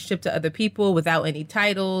your relationship to other people, without any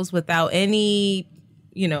titles, without any,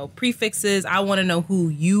 prefixes. I want to know who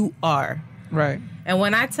you are. Right. And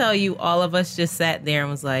when I tell you, all of us just sat there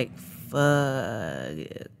and was like, fuck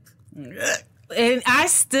it. And I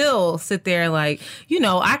still sit there like,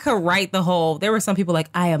 I could write the whole, there were some people like,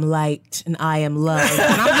 I am liked and I am loved.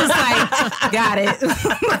 And I'm just like, got it.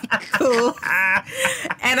 Cool.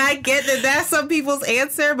 And I get that that's some people's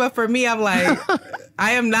answer, but for me, I'm like,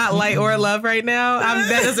 I am not light or love right now.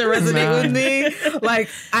 That doesn't resonate with me. Like,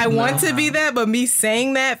 I want to be that, but me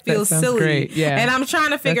saying that feels silly. Great. Yeah. And I'm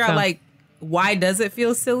trying to figure out like, why does it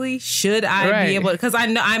feel silly? Should I be able to? Because I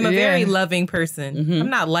know I'm a very loving person. I'm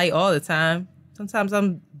not light all the time. Sometimes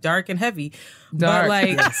I'm dark and heavy. Dark. But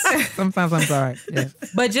like sometimes I'm dark. Yes.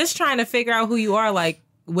 But just trying to figure out who you are, like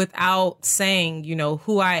without saying,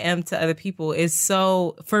 who I am to other people is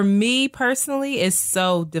so, for me personally, is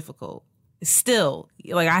so difficult. Still,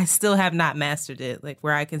 like I still have not mastered it. Like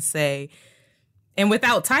where I can say, and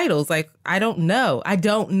without titles, like I don't know.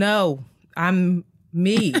 I'm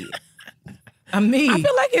me. I'm me. I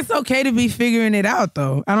feel like it's okay to be figuring it out,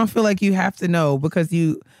 though. I don't feel like you have to know because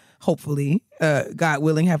you, hopefully, God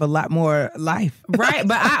willing, have a lot more life. Right.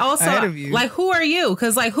 But I also, ahead of you. like, who are you?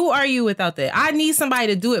 Because, like, who are you without that? I need somebody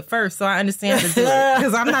to do it first so I understand how to do it.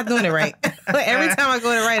 Because I'm not doing it right. Like, every time I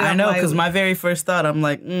go to write it, I know, like, because my very first thought, I'm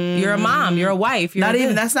like, you're a mom, you're a wife.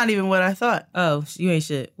 You're that's not even what I thought. Oh, you ain't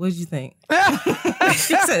shit. What did you think?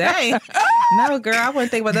 She said, hey, no, girl, I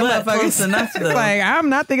wouldn't think about that motherfucker. Close enough, though. Like, I'm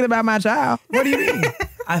not thinking about my child. What do you mean?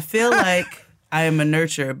 I feel like I am a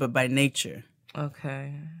nurturer, but by nature.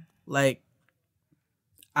 Okay. Like,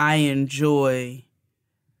 I enjoy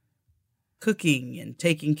cooking and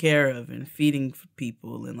taking care of and feeding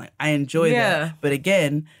people. And, like, I enjoy that. But,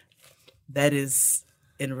 again, that is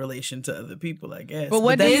in relation to other people, I guess. But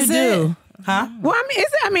what do you do? Huh? Well,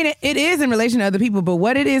 it is in relation to other people, but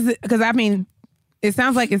what it is, because, it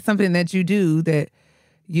sounds like it's something that you do that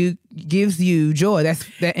gives you joy. And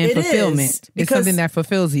fulfillment. It's something that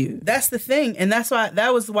fulfills you. That's the thing. And that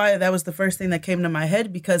was the first thing that came to my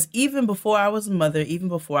head, because even before I was a mother, even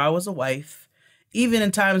before I was a wife, even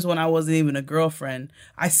in times when I wasn't even a girlfriend,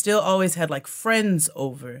 I still always had like friends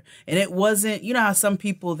over. And it wasn't, you know how some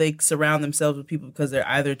people, they surround themselves with people because they're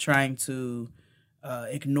either trying to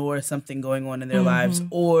ignore something going on in their lives,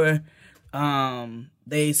 or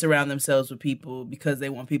they surround themselves with people because they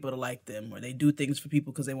want people to like them, or they do things for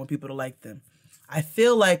people because they want people to like them. I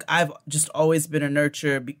feel like I've just always been a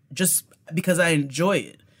nurturer just because I enjoy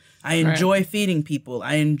it. I enjoy feeding people.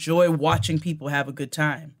 I enjoy watching people have a good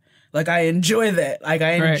time. Like, I enjoy that. Like,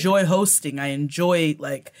 I enjoy hosting. I enjoy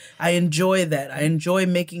that. I enjoy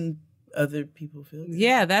making other people feel good.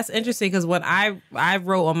 Yeah, that's interesting, because when I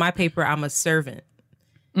wrote on my paper, I'm a servant.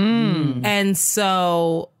 And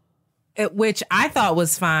so, which I thought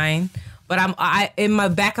was fine, but I in my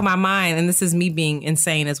back of my mind, and this is me being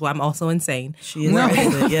insane as well. I'm also insane. She is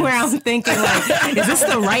yes. Where I'm thinking, like, is this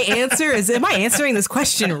the right answer? Am I answering this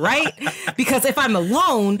question right? Because if I'm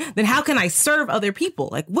alone, then how can I serve other people?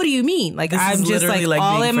 Like, what do you mean? Like, I'm just like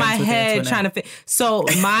all in my head trying to fit. So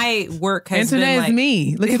my work has Antoinette been like, is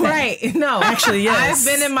me. Look at that. Right? No, actually, yes. I've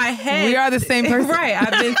been in my head. We are the same person. Right.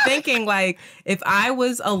 I've been thinking, like, if I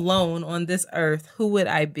was alone on this earth, who would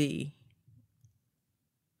I be?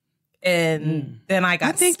 And then I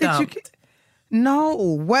got stumped. That you can, no.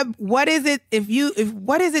 What is it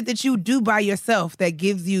what is it that you do by yourself that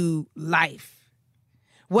gives you life?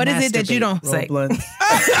 What is it that you don't say?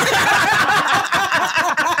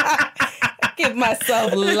 Give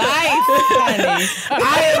myself life, honey.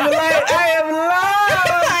 I am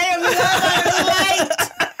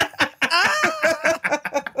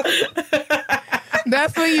light.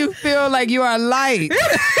 That's when you feel like you are light.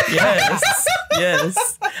 Yes.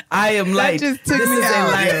 I am light. That just took me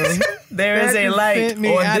out. There is a light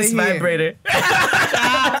on this vibrator.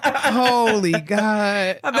 Holy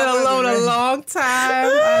God. I've been alone a long time.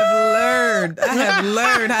 I have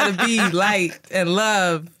learned how to be light and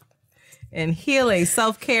love and healing.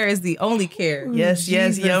 Self-care is the only care. Yes,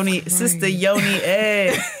 Yoni. Christ. Sister Yoni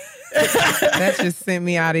Egg. That just sent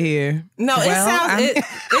me out of here. No,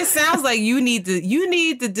 it sounds like you need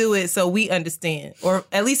to do it so we understand, or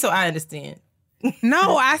at least so I understand.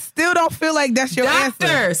 No, I still don't feel like that's your answer.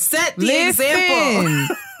 Doctor, set the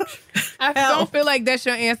example. I don't feel like that's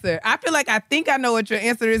your answer. I feel like I think I know what your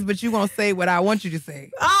answer is, but you won't say what I want you to say.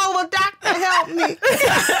 Oh, well, doctor, help me.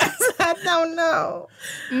 I don't know.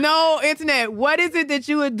 No, Antoinette, what is it that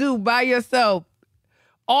you would do by yourself?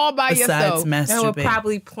 All by yourself. Masturbate. I would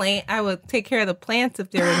probably I would take care of the plants if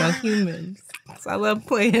there were no humans. So I love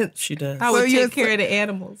plants. She does. I would take care of the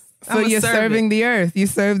animals. So you're serving the earth. You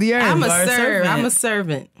serve the earth. I'm a are a servant. servant. I'm a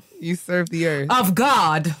servant You serve the earth. of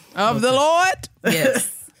God. Of the Lord?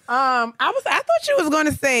 Yes. I thought you was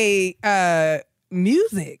gonna say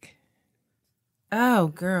music. Oh,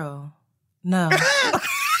 girl. No.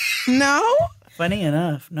 No? Funny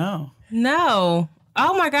enough, no. No.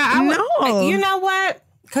 Oh my God. No. You know what?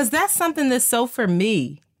 Because that's something that's so for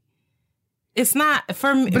me. It's not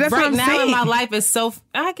for me. But that's what right I'm now saying. in my life, it's so.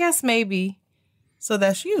 I guess maybe. So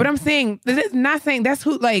that's you. But I'm saying, not saying that's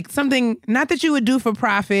something, not that you would do for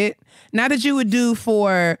profit, not that you would do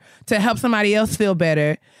to help somebody else feel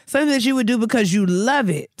better, something that you would do because you love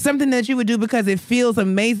it, something that you would do because it feels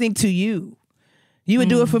amazing to you. You would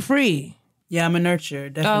do it for free. Yeah, I'm a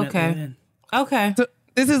nurturer, definitely. Okay. Okay. So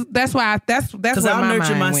that's why that's Because where I'll my nurture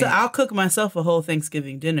mind myself. went. I'll cook myself a whole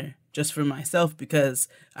Thanksgiving dinner just for myself because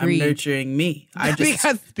I'm nurturing me.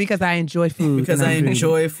 because I enjoy food. because and I I'm greedy.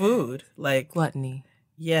 enjoy food. Like, Gluttony.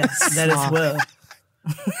 yes, that as well.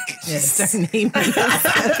 Yes.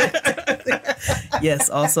 Yes,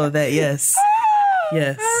 also that, yes.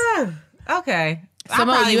 Yes. Okay. So, I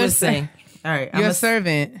Mo, probably you're would sing. All right. You're a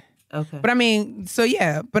servant. Okay. But I mean, so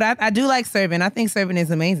yeah, but I do like serving. I think serving is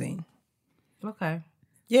amazing. Okay.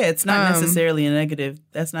 Yeah, it's not necessarily a negative.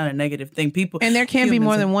 That's not a negative thing. People And there can be humans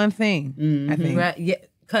more are- than one thing, I think. Right. Yeah.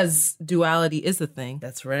 Because duality is a thing.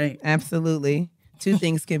 That's right. Absolutely. Two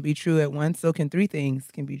things can be true at once. So can three things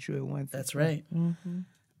can be true at once. That's right.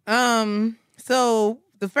 So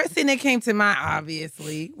the first thing that came to mind,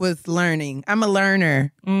 obviously, was learning. I'm a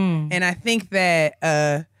learner. And I think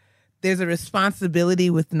that there's a responsibility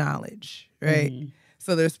with knowledge, right?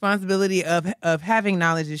 So the responsibility of having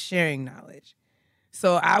knowledge is sharing knowledge.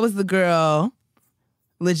 So I was the girl,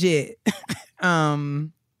 legit.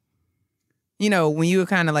 You know, when you were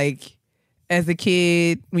kind of like, as a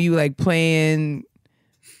kid, when you were like playing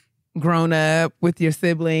grown up with your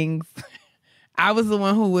siblings, I was the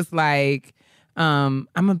one who was like, I'm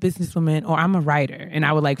a businesswoman or I'm a writer. And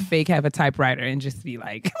I would like fake have a typewriter and just be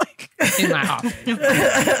like in my office.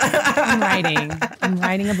 I'm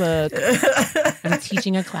writing a book. I'm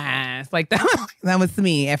teaching a class. Like that was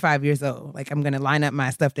me at 5 years old. Like I'm going to line up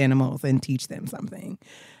my stuffed animals and teach them something.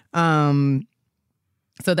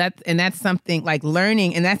 So that's something like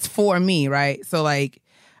learning, and that's for me, right? So like,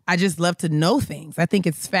 I just love to know things. I think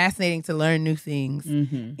it's fascinating to learn new things.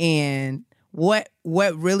 And what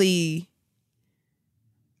really,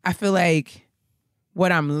 I feel like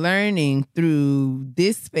what I'm learning through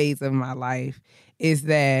this phase of my life is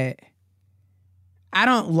that I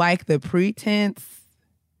don't like the pretense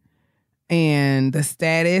and the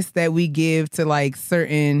status that we give to like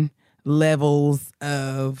certain levels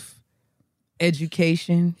of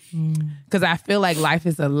education, because I feel like life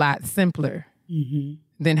is a lot simpler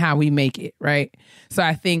than how we make it, right? So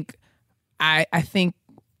I think I think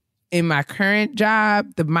in my current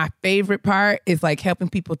job, my favorite part is like helping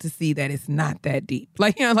people to see that it's not that deep.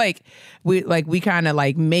 Like, you know, we kind of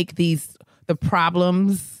like make the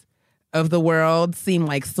problems of the world seem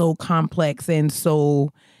like so complex and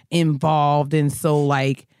so involved and so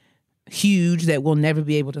like huge that we'll never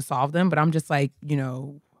be able to solve them. But I'm just like, you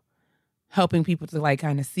know, helping people to like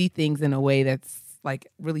kind of see things in a way that's like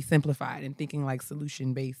really simplified and thinking like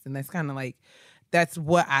solution based. And that's kind of like, that's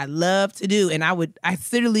what I love to do. And I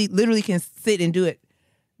literally can sit and do it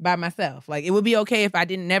by myself. Like it would be okay if I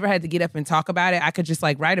never had to get up and talk about it. I could just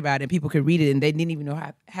like write about it and people could read it and they didn't even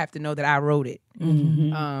have to know that I wrote it.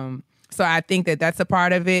 So I think that that's a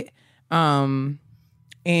part of it. And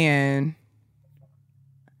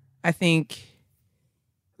I think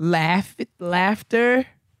laughter,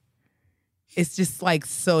 it's just like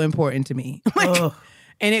so important to me. Like,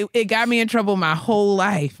 and it got me in trouble my whole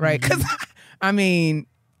life, right? Because I mean,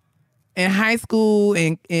 in high school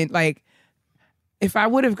and like, if I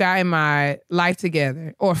would have gotten my life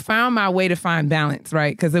together or found my way to find balance,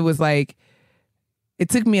 right? Because it was like, it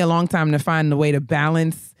took me a long time to find the way to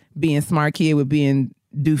balance being smart kid with being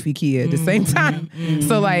doofy kid at the same time.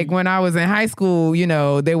 So like when I was in high school, you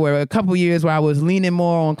know, there were a couple years where I was leaning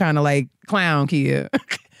more on kind of like clown kid.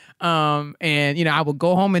 And you know, I would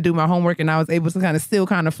go home and do my homework and I was able to kind of still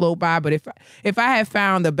kind of float by. But if I had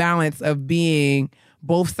found the balance of being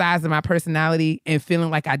both sides of my personality and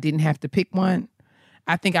feeling like I didn't have to pick one,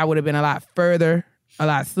 I think I would have been a lot further, a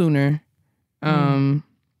lot sooner.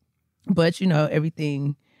 But you know,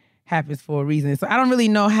 everything happens for a reason. So I don't really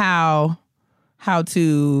know how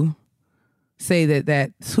to say that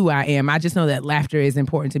that's who I am. I just know that laughter is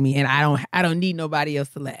important to me, and I don't need nobody else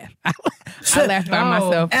to laugh. I laugh by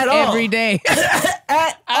myself every day.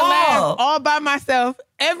 I laugh all by myself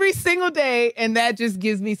every single day, and that just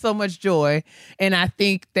gives me so much joy. And I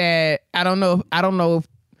think that I don't know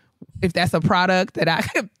if that's a product that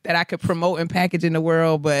I could promote and package in the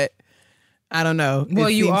world, but I don't know. Well,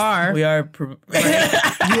 you are. We are. You are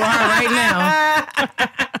right now.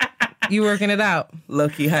 You working it out. Low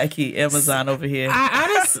key, high key, Amazon over here.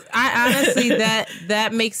 I honestly,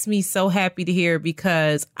 that makes me so happy to hear,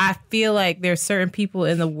 because I feel like there's certain people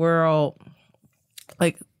in the world,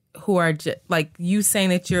 like, who are like you saying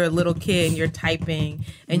that you're a little kid and you're typing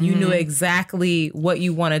and you knew exactly what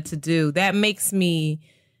you wanted to do. That makes me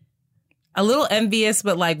a little envious,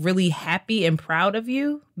 but like really happy and proud of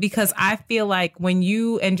you, because I feel like when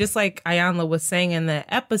you, and just like Ayanla was saying in the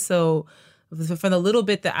episode, for the little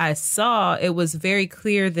bit that I saw, it was very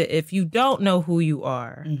clear that if you don't know who you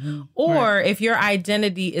are, or if your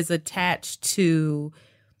identity is attached to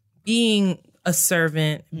being a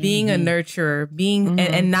servant, being a nurturer, being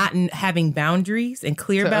and not having boundaries and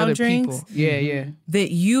clear boundaries,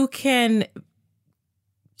 that you can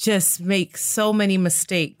just make so many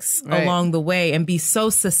mistakes along the way and be so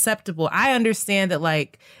susceptible. I understand that,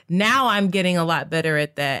 like, now I'm getting a lot better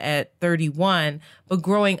at that at 31, but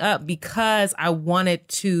growing up, because I wanted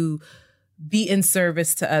to be in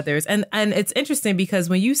service to others. And it's interesting because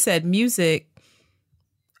when you said music,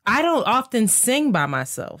 I don't often sing by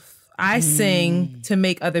myself. I sing to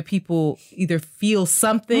make other people either feel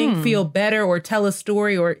something, feel better, or tell a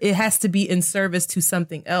story, or it has to be in service to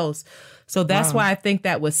something else. So that's why I think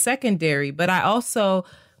that was secondary. But I also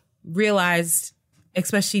realized,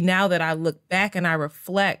 especially now that I look back and I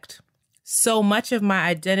reflect, so much of my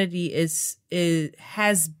identity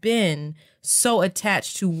has been so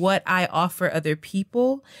attached to what I offer other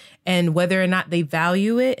people and whether or not they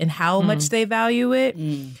value it and how much they value it.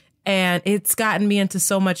 And it's gotten me into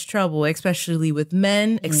so much trouble, especially with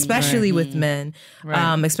men, especially with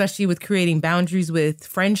creating boundaries with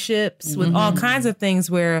friendships, with all kinds of things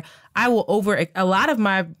where I will a lot of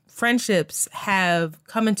my friendships have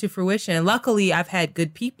come into fruition. Luckily, I've had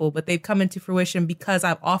good people, but they've come into fruition because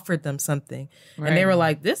I've offered them something. And they were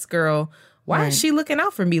like, this girl, why is she looking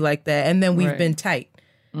out for me like that? And then we've been tight.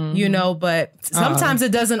 You know, but sometimes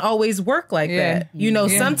it doesn't always work like that. You know,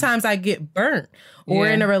 sometimes I get burnt, or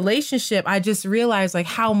in a relationship, I just realize like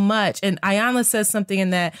how much. And Ayanla says something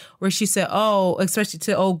in that where she said, oh, especially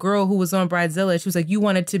to old girl who was on Bridezilla, she was like, you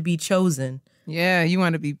wanted to be chosen. Yeah, you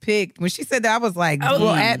want to be picked. When she said that, I was like, well,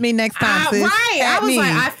 at me next time, sis. Right. I was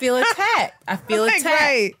like, I feel attacked. I feel attacked.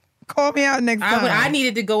 Right. Call me out next time. I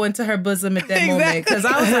needed to go into her bosom at that moment, because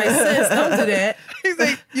I was like, sis, don't do that. He's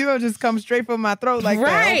like, you don't just come straight from my throat like that.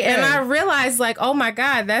 Right. Okay. And I realized, like, oh my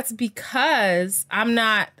God, that's because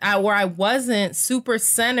I wasn't super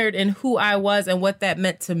centered in who I was and what that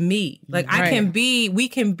meant to me. Like, we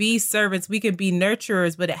can be servants, we can be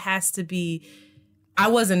nurturers, but it has to be, I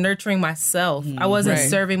wasn't nurturing myself. I wasn't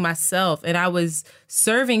serving myself. And I was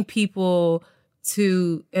serving people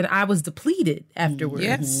and I was depleted afterwards.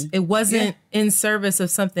 Yes. It wasn't in service of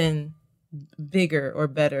something bigger or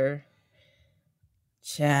better.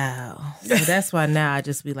 Ciao. So that's why now I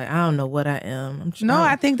just be like, I don't know what I am.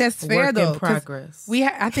 I think that's fair though. In progress.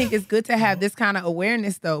 I think it's good to have this kind of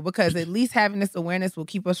awareness though, because at least having this awareness will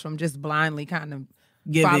keep us from just blindly kind of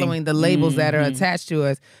following the labels that are attached to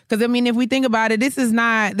us. Because I mean, if we think about it, this is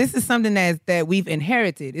something that we've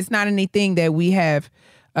inherited. It's not anything that we have.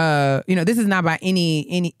 This is not by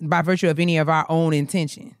by virtue of any of our own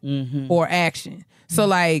intention or action. So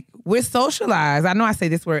like, we're socialized. I know I say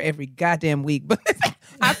this word every goddamn week, but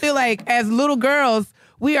I feel like as little girls,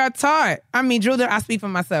 we are taught. I mean, drilled in, I speak for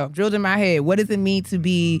myself, drilled in my head. What does it mean to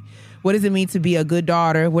be a good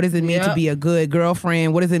daughter? What does it mean to be a good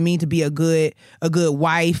girlfriend? What does it mean to be a good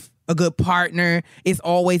wife, a good partner? It's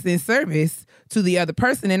always in service to the other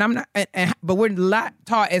person. And I'm not, but we're not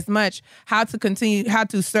taught as much how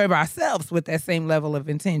to serve ourselves with that same level of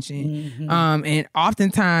intention. And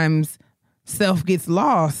oftentimes self gets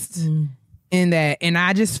lost in that. And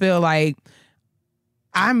I just feel like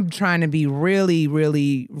I'm trying to be really,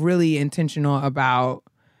 really, really intentional about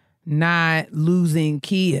not losing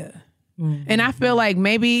Kia. And I feel like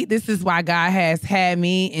maybe this is why God has had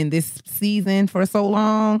me in this season for so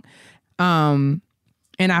long. And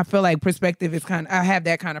I feel like perspective is I have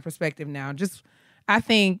that kind of perspective now. Just, I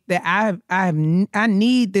think that I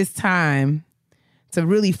need this time to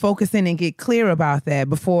really focus in and get clear about that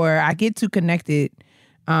before I get too connected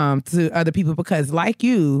to other people. Because like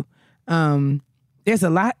you, there's a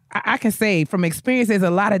lot, I can say from experience, there's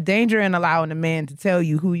a lot of danger in allowing a man to tell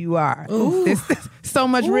you who you are. There's so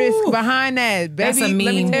much risk behind that, baby. That's a meme.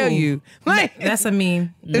 Let me tell you. Like, that's a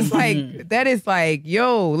meme. It's like, that is like,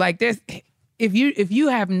 yo, like there's, if you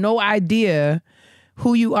have no idea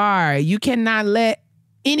who you are, you cannot let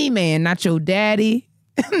any man, not your daddy,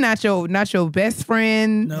 not your best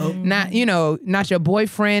friend, not your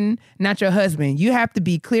boyfriend, not your husband. You have to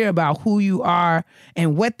be clear about who you are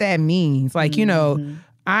and what that means. Like,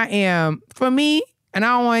 I am, for me, and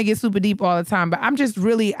I don't want to get super deep all the time, but I've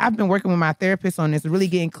been working with my therapist on this, really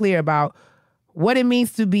getting clear about what it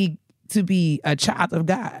means to be a child of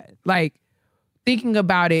God. Like, thinking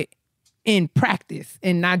about it in practice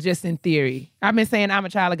and not just in theory. I've been saying I'm a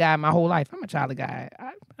child of God my whole life. I'm a child of God.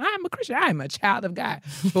 I'm a Christian. I'm a child of God.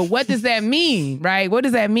 But what does that mean, right? What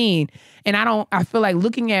does that mean? And I feel like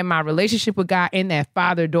looking at my relationship with God in that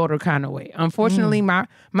father-daughter kind of way. Unfortunately, my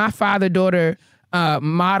father-daughter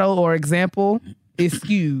model or example is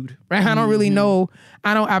skewed, right? I don't really know.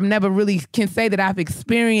 I've never really can say that I've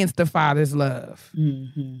experienced the Father's love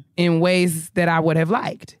in ways that I would have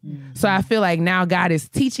liked. So I feel like now God is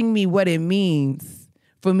teaching me what it means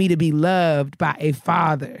for me to be loved by a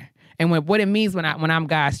father, and what it means when I'm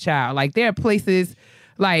God's child. Like, there are places,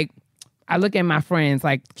 like, I look at my friends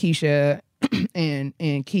like Keisha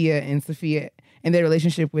and Kia and Sophia and their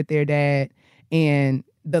relationship with their dad, and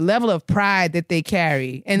the level of pride that they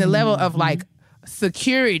carry, and the level of like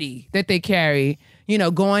security that they carry,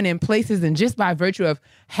 going in places, and just by virtue of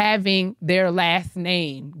having their last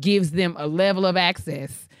name gives them a level of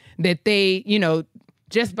access that they,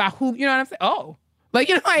 just by who, you know what I'm saying? Oh, like,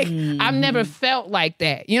 I've never felt like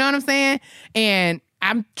that. You know what I'm saying? And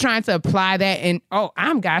I'm trying to apply that, and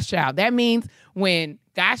I'm God's child. That means when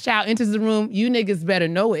God's child enters the room, you niggas better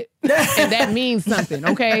know it. And that means something,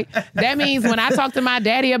 okay? That means when I talk to my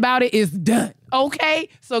daddy about it, it's done. Okay?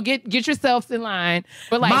 So get yourselves in line.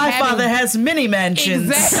 But like, my father has many mansions.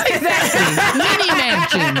 Exactly. Many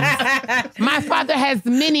mansions. My father has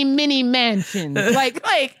many, many mansions. Like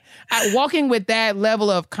walking with that level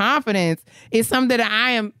of confidence is something that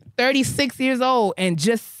I am 36 years old and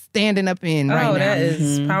just standing up in right now. Oh, that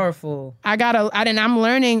is powerful. I'm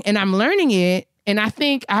learning it. And I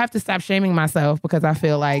think I have to stop shaming myself because I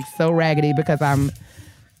feel like so raggedy because I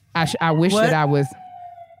wish that I was.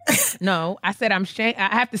 No, I said I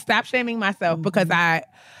have to stop shaming myself because I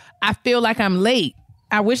feel like I'm late.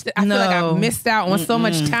 I feel like I missed out on so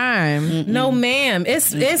much time. No, ma'am.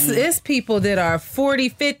 It's people that are 40,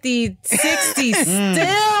 50, 60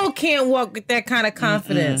 still can't walk with that kind of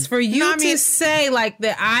confidence. For you to say like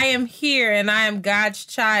that I am here and I am God's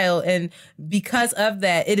child, and because of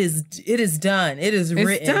that, it is done. It is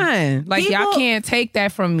written. It's done. Like, y'all can't take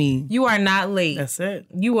that from me. You are not late. That's it.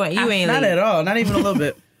 You ain't not late. at all. Not even a little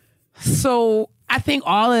bit. So I think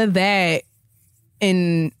all of that,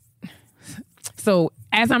 so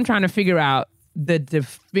as I'm trying to figure out the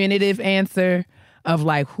definitive answer of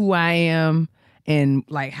like who I am and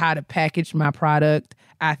like how to package my product,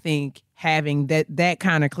 I think having that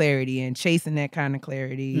kind of clarity and chasing that kind of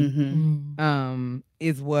clarity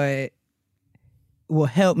is what will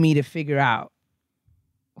help me to figure out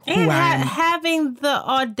who and I am. Having the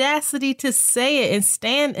audacity to say it and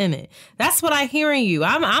stand in it. That's what I hear in you.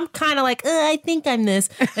 I'm kind of like, I think I'm this.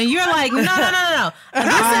 And you're like, no. This is who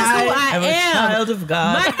I am. A child of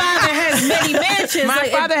God. My father has many mansions. My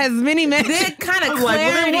father has many mansions. That kind of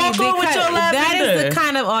clarity. That is the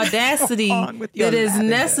kind of audacity that is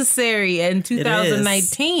necessary in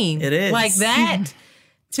 2019. It is. Like that,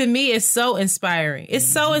 to me, is so inspiring. It's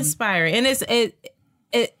so inspiring. And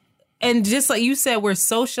and just like you said, we're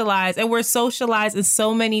socialized in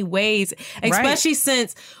so many ways, especially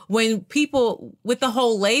since when people with the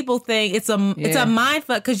whole label thing, it's a mind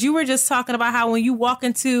fuck. Because you were just talking about how when you walk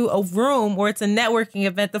into a room or it's a networking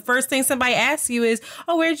event, the first thing somebody asks you is,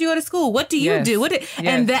 "Oh, where'd you go to school? What do you do?"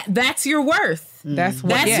 And that's your worth. That's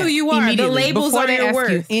who you are. The labels Before are they your ask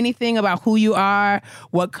worth. you anything about who you are,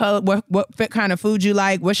 what color, what kind of food you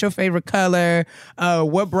like, what's your favorite color,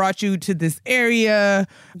 what brought you to this area,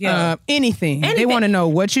 anything. They want to know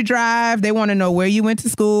what you drive. They want to know where you went to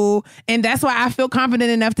school, and that's why I feel confident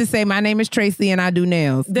enough to say my name is Tracy and I do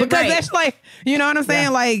nails because that's like, you know what I'm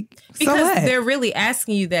saying, like. Because they're really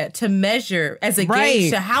asking you that to measure as a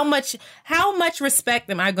gauge to how much respect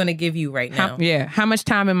am I going to give you right now? How much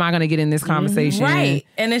time am I going to get in this conversation? Right.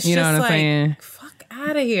 And it's you know just what I'm saying? Fuck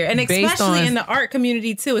out of here. And especially in the art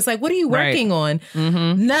community too. It's like, what are you working on?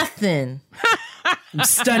 Nothing. I'm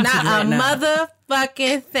stunted Not right a now.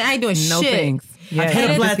 motherfucking thing. I ain't doing No shit. thanks. Yeah, I've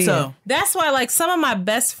hit a plateau. That's why like some of my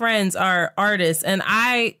best friends are artists, and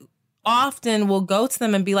I often will go to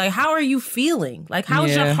them and be like, how are you feeling? Like,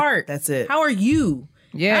 how's your heart? That's it. How are you?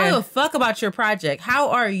 Yeah. I don't give a fuck about your project. How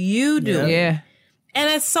are you doing? Yeah. And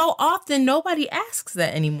it's so often nobody asks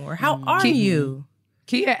that anymore. How are you?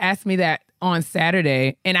 Kia asked me that on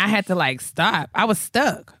Saturday, and I had to like stop. I was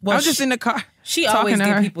stuck. Well, I was just in the car. She talking always to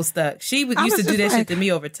get her. people stuck. She used to was do just that like- shit to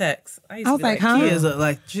me over text. I used I to was be like, huh?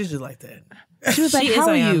 She's just like that. She was like, She how is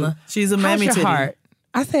are you? Ayanna. She's a How's mammy your titty. heart?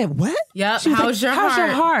 I said, what? Yep. She was How's your How's your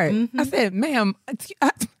heart? heart? I said, ma'am,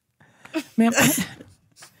 ma'am,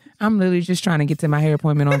 I'm literally just trying to get to my hair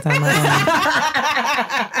appointment on time.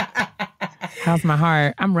 How's my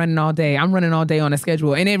heart? I'm running all day. I'm running all day on a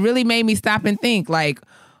schedule. And it really made me stop and think, like,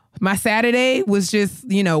 my Saturday was just,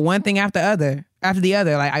 one thing after the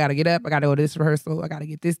other. Like, I got to get up. I got to go to this rehearsal. I got to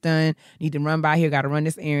get this done. Need to run by here. Got to run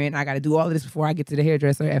this errand. I got to do all of this before I get to the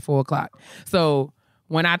hairdresser at 4:00. So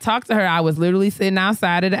when I talked to her, I was literally sitting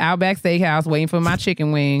outside of the Outback Steakhouse waiting for my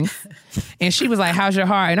chicken wings. And she was like, how's your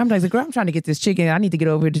heart? And I'm like, girl, I'm trying to get this chicken. I need to get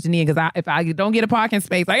over here to Tania because if I don't get a parking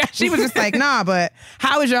space, like she was just like, nah, but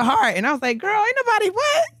how is your heart? And I was like, girl, ain't nobody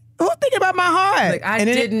what? Who's thinking about my heart? Like, I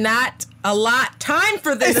did not allot time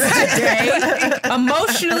for this today.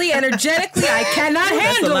 Emotionally, energetically, I cannot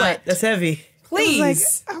handle it. That's heavy.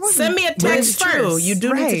 Please send me a But it's text true. first. You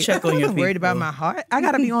do need to check on I your wasn't worried people. about my heart. I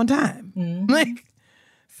gotta be on time. Like,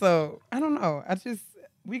 so I don't know.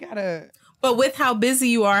 We gotta. But with how busy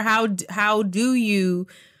you are, how do you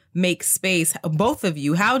make space? Both of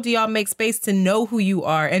you, how do y'all make space to know who you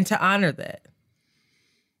are and to honor that?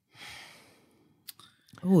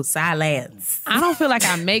 Ooh, silence. I don't feel like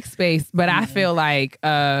I make space, but I feel like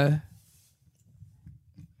I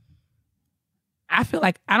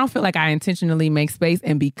don't feel like I intentionally make space,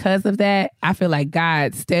 and because of that, I feel like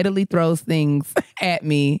God steadily throws things at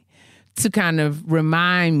me to kind of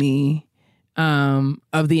remind me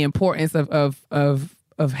of the importance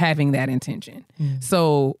of having that intention.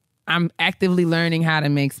 So I'm actively learning how to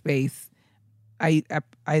make space. I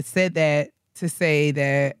said that to say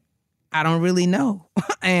that I don't really know,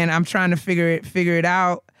 and I'm trying to figure it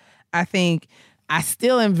out. I think I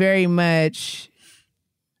still am very much.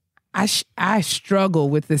 I struggle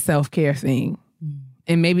with the self-care thing.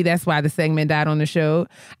 And maybe that's why the segment died on the show.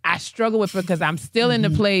 I struggle with it because I'm still in the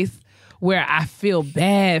place where I feel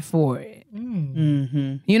bad for it.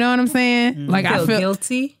 You know what I'm saying? Like I feel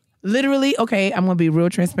guilty. Literally, okay, I'm gonna be real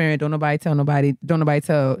transparent. Don't nobody tell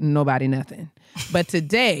nobody nothing. But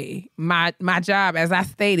today, my job, as I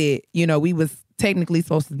stated, we was technically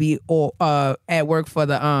supposed to be at work for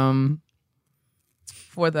the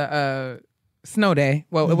snow day.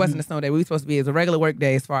 Well, it wasn't a snow day. We were supposed to be as a regular work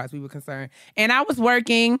day as far as we were concerned. And I was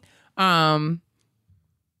working, but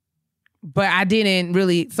I didn't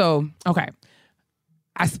really. So, okay.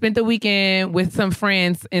 I spent the weekend with some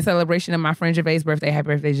friends in celebration of my friend Gervais' birthday. Happy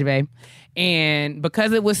birthday, Gervais. And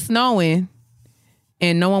because it was snowing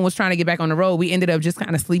and no one was trying to get back on the road, we ended up just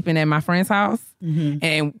kind of sleeping at my friend's house.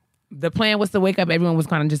 And the plan was to wake up. Everyone was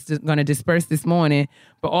kind of just going to disperse this morning.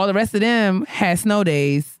 But all the rest of them had snow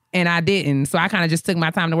days. And I didn't. So I kind of just took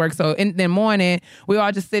my time to work. So in the morning, we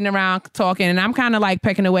all just sitting around talking. And I'm kind of like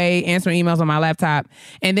pecking away, answering emails on my laptop.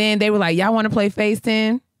 And then they were like, y'all want to play Phase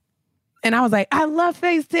 10? And I was like, I love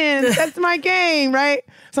Phase 10. That's my game, right?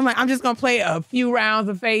 So I'm like, I'm just going to play a few rounds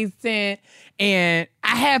of Phase 10. And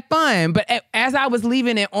I had fun. But as I was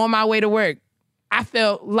leaving it on my way to work, I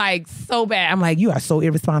felt like so bad. I'm like, you are so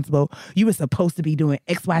irresponsible. You were supposed to be doing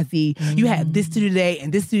X, Y, Z. You had this to do today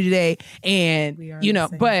and this to do today. And,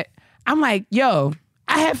 but I'm like, yo,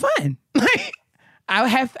 I had fun.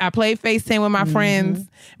 I played Phase 10 with my friends.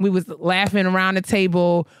 We was laughing around the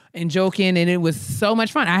table and joking, and it was so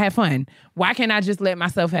much fun. I had fun. Why can't I just let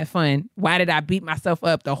myself have fun? Why did I beat myself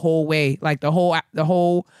up the whole way? Like the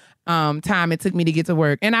whole time it took me to get to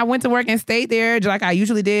work. And I went to work and stayed there just like I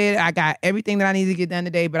usually did. I got everything that I needed to get done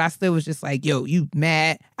today, but I still was just like, yo, you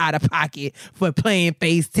mad out of pocket for playing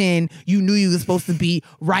Phase 10. You knew you were supposed to be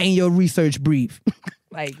writing your research brief.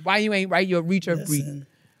 Like, why you ain't write your research brief?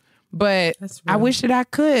 But I wish that I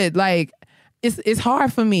could. Like, it's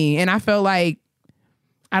hard for me. And I felt like,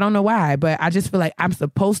 I don't know why, but I just feel like I'm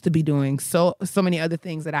supposed to be doing so many other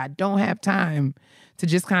things that I don't have time to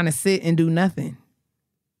just kind of sit and do nothing.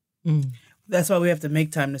 That's why we have to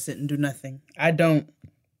make time to sit and do nothing. I don't.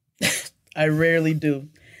 I rarely do.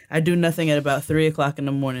 I do nothing at about 3:00 in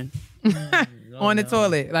the morning. On the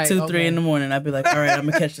toilet. Like 2, 3 in the morning. I'd be like, all right, I'm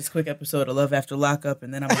going to catch this quick episode of Love After Lockup,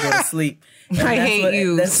 and then I'm going to go to sleep. And I hate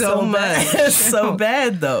you that's so much. It's so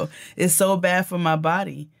bad, though. It's so bad for my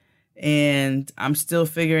body. And I'm still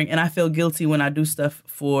figuring, and I feel guilty when I do stuff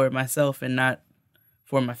for myself and not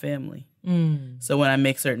for my family. So when I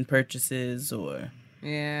make certain purchases or...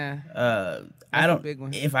 I don't. Big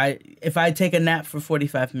one. If I take a nap for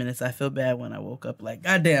 45 minutes, I feel bad when I woke up. Like,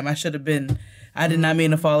 goddamn, I should have been. I did not mean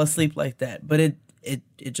to fall asleep like that. But it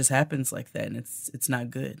just happens like that, and it's not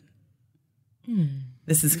good.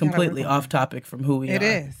 This is completely off topic from who we are. It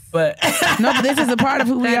is. But No, but this is a part of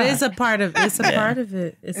who we are. That is a part of it's a part of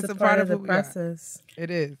it. It's a part of the who we are. process. It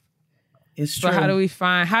is. it's true. So how do we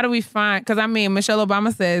find, because I mean, Michelle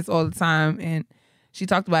Obama says all the time, and she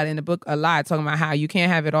talked about it in the book a lot, talking about how you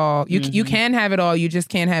can't have it all. You can have it all, you just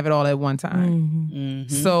can't have it all at one time.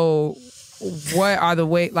 So what are the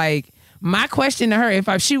way, like, my question to her, if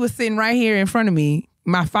she was sitting right here in front of me,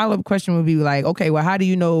 my follow-up question would be like, okay, well, how do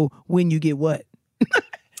you know when you get what?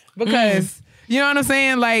 Because, you know what I'm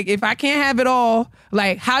saying? Like, if I can't have it all,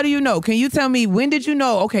 like, how do you know? Can you tell me, when did you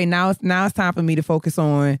know, okay, now it's time for me to focus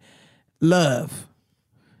on love.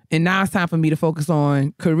 And now it's time for me to focus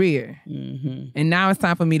on career. And now it's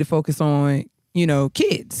time for me to focus on,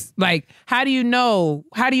 kids. Like, how do you know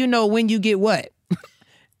when you get what?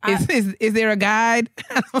 Is there a guide?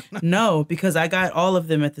 No, because I got all of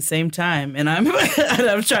them at the same time, and I'm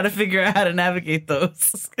trying to figure out how to navigate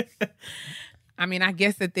those. I mean, I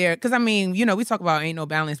guess that because I mean, we talk about ain't no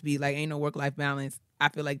balance ain't no work-life balance. I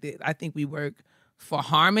feel like I think we work for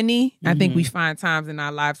harmony. I think we find times in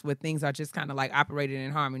our lives where things are just kind of like operated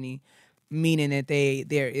in harmony, meaning that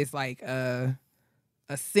there is like a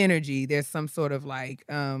synergy. There's some sort of like,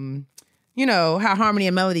 how harmony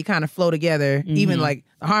and melody kind of flow together. Even like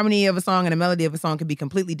the harmony of a song and the melody of a song can be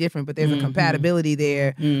completely different, but there's a compatibility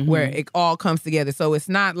there where it all comes together. So it's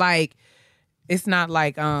not like it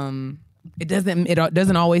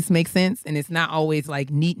doesn't always make sense, and it's not always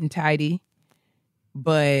like neat and tidy,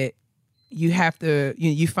 but you have to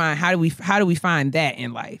you find how do we find that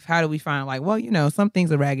in life? How do we find like, well, some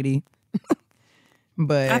things are raggedy,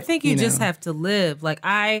 but I think you just have to live. Like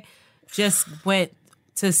I just went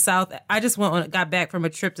to got back from a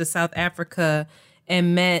trip to South Africa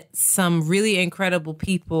and met some really incredible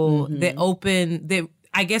people that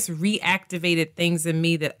I guess reactivated things in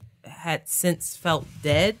me that had since felt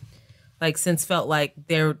dead. Like since felt like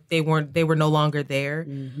they were no longer there.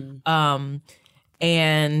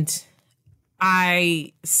 And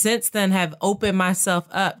I since then have opened myself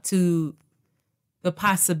up to the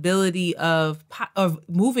possibility of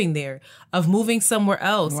moving there, of moving somewhere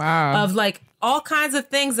else, of like all kinds of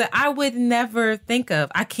things that I would never think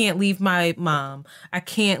of. I can't leave my mom. I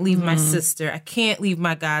can't leave my sister. I can't leave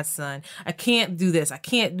my godson. I can't do this. I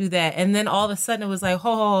can't do that. And then all of a sudden it was like,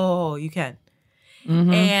 ho, you can.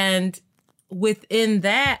 And within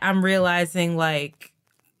that, I'm realizing like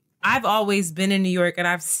I've always been in New York and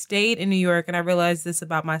I've stayed in New York, and I realized this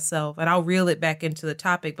about myself, and I'll reel it back into the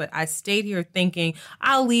topic, but I stayed here thinking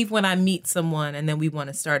I'll leave when I meet someone and then we want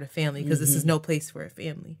to start a family because this is no place for a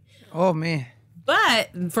family. Oh man.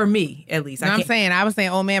 But for me, at least, I was saying,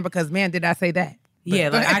 oh man, because man, did I say that? But, yeah,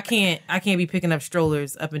 like I can't be picking up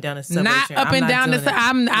strollers up and down the subway. Not up and down the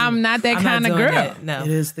subway. I'm not that kind of girl. That. No,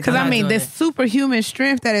 because I mean, there's superhuman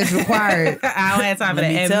strength that is required. I don't have time for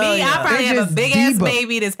that. And me, I probably have a big ass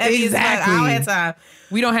baby that's heavy as fuck. I don't have time.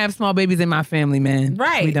 We don't have small babies in my family, man.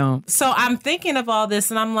 Right. We don't. So I'm thinking of all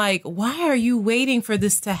this, and I'm like, why are you waiting for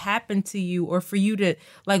this to happen to you, or for you to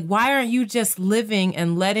like? Why aren't you just living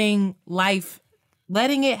and letting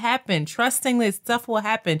it happen, trusting that stuff will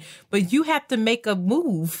happen? But you have to make a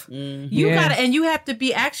move. You have to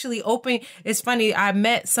be actually open. It's funny. I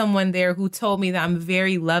met someone there who told me that I'm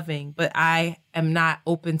very loving, but I am not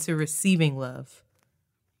open to receiving love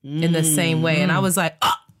in the same way. And I was like,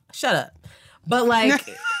 oh, shut up. But like,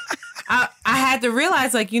 I had to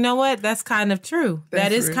realize, like, you know what? That's kind of true.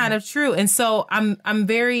 That is kind of true. And so I'm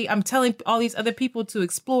telling all these other people to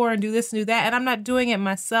explore and do this and do that, and I'm not doing it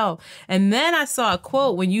myself. And then I saw a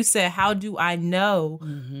quote when you said, how do I know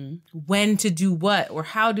when to do what? Or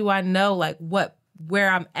how do I know like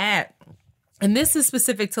where I'm at? And this is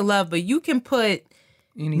specific to love, but you can put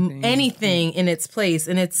anything in its place.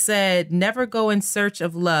 And it said, never go in search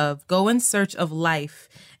of love, go in search of life,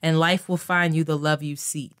 and life will find you the love you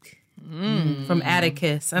seek. From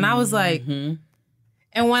Atticus. And I was like, and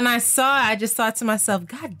when I saw it, I just thought to myself,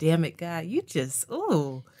 God damn it, God, you just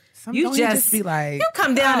be like, you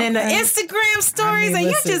come down in the Instagram stories and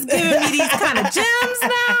you just giving me these kind of gems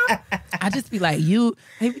now. I just be like,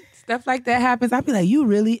 stuff like that happens. I be like, you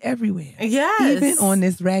really everywhere. Yes. Even on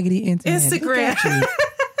this raggedy internet. Instagram.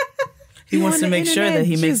 He wants to make sure that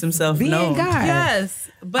he makes himself known. Yes.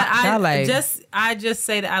 But I just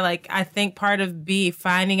say that I think part of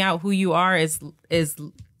finding out who you are is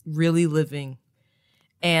really living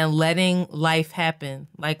and letting life happen.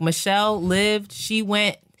 Like Michelle lived, she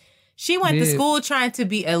went to school trying to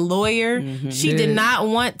be a lawyer. She did not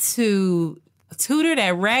want to tutor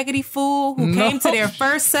that raggedy fool who came to their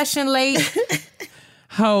first session late.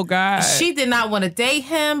 Oh, God. She did not want to date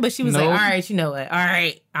him, but she was like, all right, you know what? All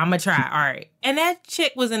right, I'm going to try. All right. And that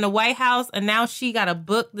chick was in the White House, and now she got a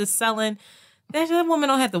book that's selling. That woman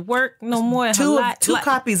don't have to work no more. In Two her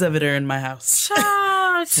copies of it are in my house.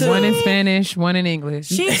 One in Spanish, one in English.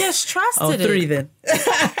 She just trusted it. 3 then. She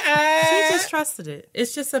just trusted it.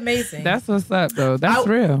 It's just amazing. That's what's up, though. That's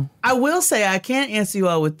real. I will say I can't answer you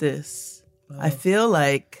all with this. I feel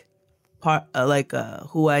like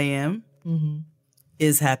who I am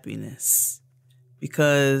is happiness,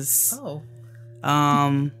 because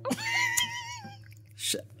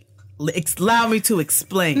allow me to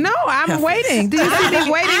explain. No, I'm waiting. Do you see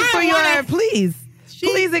me waiting for your please?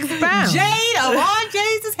 Please expound. Jade of all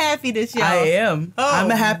Jades is happiness, y'all. I am. I'm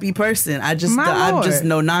a happy person. I'm just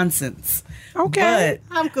no nonsense. Okay.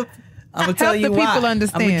 But I'm gonna tell you why. People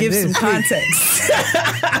understand. I'm gonna give this. some context.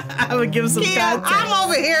 I'm gonna give some context. I'm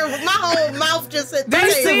over here. My whole mouth just said.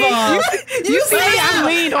 First of all, you see, I'm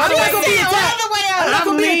leaned all the way.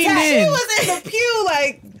 I'm leaned in. She was in the pew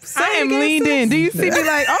like. I am leaned in. Do you see me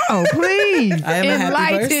like, oh, please, I am a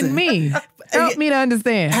happy person. enlighten me. Help me to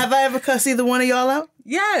understand. Have I ever cussed either one of y'all out?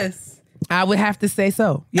 Yes. I would have to say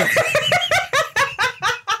so. Yes.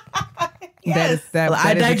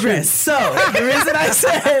 I digress. So the reason I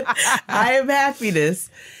said I am happiness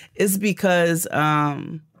is because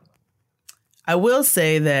I will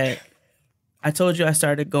say that I told you I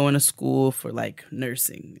started going to school for like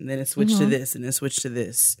nursing, and then it switched to this, and then switched to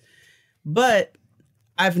this. But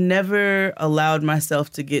I've never allowed myself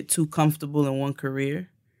to get too comfortable in one career.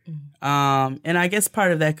 And I guess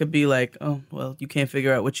part of that could be like, oh, well, you can't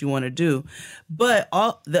figure out what you want to do. But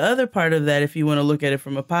the other part of that, if you want to look at it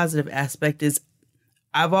from a positive aspect, is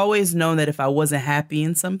I've always known that if I wasn't happy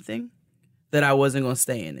in something, that I wasn't going to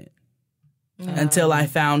stay in it until I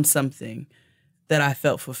found something that I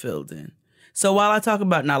felt fulfilled in. So while I talk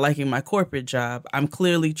about not liking my corporate job, I'm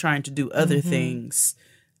clearly trying to do other things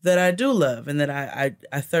that I do love and that I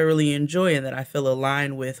thoroughly enjoy and that I feel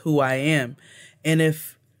aligned with who I am. And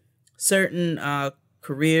if certain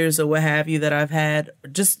careers or what have you that I've had,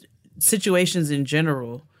 just situations in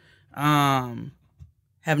general, have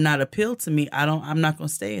not appealed to me, I'm not going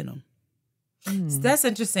to stay in them. That's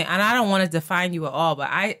interesting, and I don't want to define you at all, but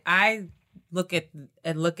I look at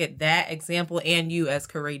that example and you as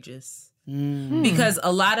courageous, because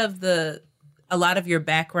a lot of your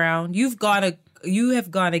background, you have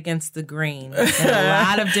gone against the grain in a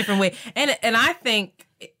lot of different ways, and I think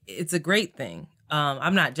it's a great thing.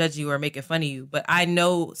 I'm not judging you or making fun of you, but I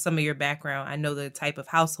know some of your background. I know the type of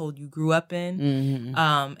household you grew up in,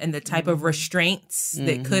 and the type of restraints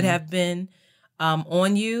that could have been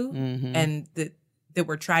on you, and that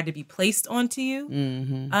were tried to be placed onto you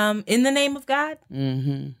in the name of God.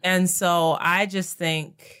 And so I just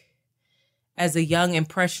think, as a young,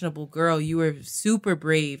 impressionable girl, you were super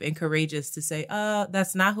brave and courageous to say,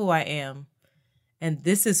 that's not who I am, and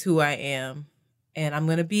this is who I am, and I'm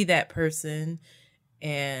going to be that person.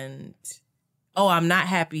 And, I'm not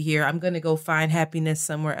happy here. I'm going to go find happiness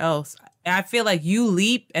somewhere else. I feel like you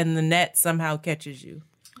leap and the net somehow catches you.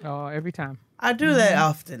 Oh, every time. I do that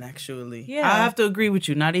often, actually. Yeah. I have to agree with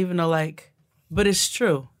you. Not even but it's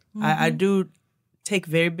true. I do take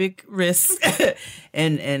very big risks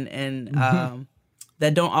and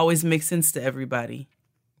that don't always make sense to everybody.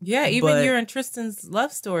 Yeah, even your and Tristan's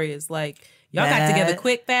love story is like, y'all got together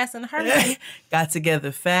quick, fast, and hurry. Got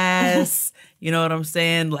together fast. You know what I'm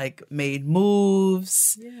saying? Like, made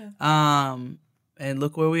moves. Yeah. And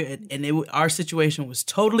look where our situation was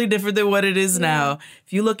totally different than what it is now.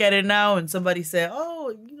 If you look at it now and somebody said,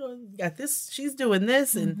 oh, you got this, she's doing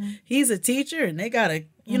this, and he's a teacher, and they got a,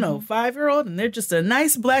 5-year-old, and they're just a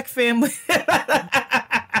nice black family.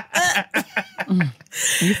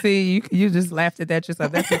 You see, you just laughed at that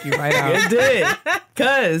yourself. That took you right out. It did,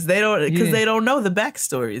 because they don't know the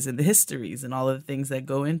backstories and the histories and all of the things that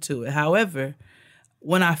go into it. However,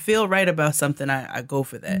 when I feel right about something, I go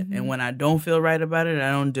for that, and when I don't feel right about it,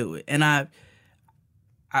 I don't do it. And I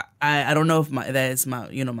don't know if that is my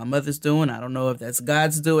mother's doing. I don't know if that's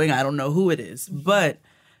God's doing. I don't know who it is, but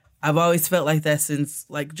I've always felt like that since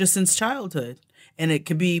childhood, and it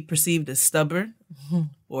could be perceived as stubborn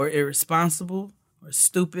or irresponsible or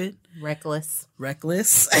stupid, reckless,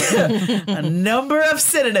 a number of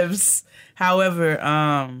synonyms. However,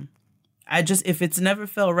 if it's never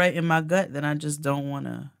felt right in my gut, then I just don't want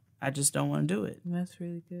to do it. That's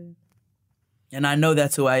really good. And I know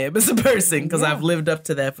that's who I am as a person, because I've lived up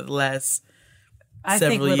to that for the last several years. I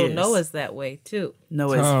think little Noah's that way too.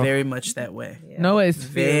 Noah is very much that way. Yeah. Noah is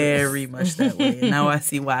very much that way. And now I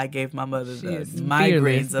see why I gave my mother the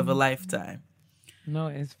migraines of a lifetime.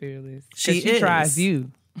 Noah is fearless. She tries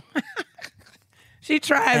you. She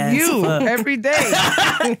tries as you fuck. every day.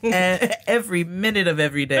 And every minute of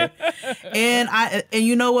every day. And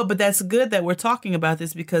you know what? But that's good that we're talking about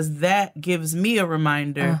this, because that gives me a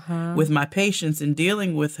reminder with my patience in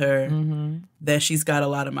dealing with her that she's got a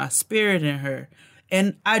lot of my spirit in her.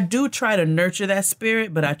 And I do try to nurture that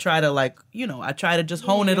spirit, but I try to I try to just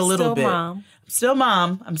hone it a little bit. Mom. I'm still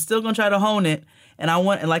mom. I'm still going to try to hone it. And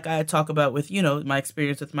like I talk about with, my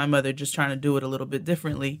experience with my mother, just trying to do it a little bit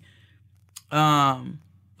differently.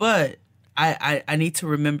 But I need to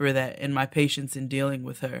remember that in my patience in dealing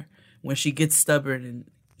with her, when she gets stubborn, and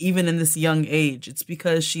even in this young age, it's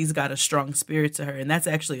because she's got a strong spirit to her. And that's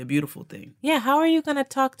actually a beautiful thing. Yeah, how are you going to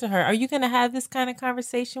talk to her? Are you going to have this kind of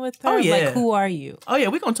conversation with her? Oh, yeah. Like, who are you? Oh, yeah,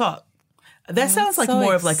 we're going to talk. That sounds like so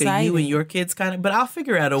more of like a you exciting. and your kids kind of, but I'll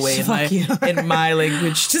figure out a way Fuck you. in my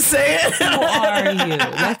language to say it. Who are you?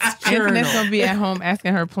 Let's journal. Antoinette's going to be at home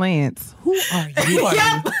asking her plants. Who are you?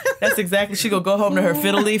 Yeah. That's exactly. She gonna go home to her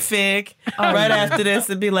fiddle leaf fig right after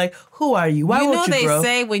this and be like, "Who are you? Why won't you they grow?"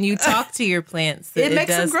 say when you talk to your plants, that It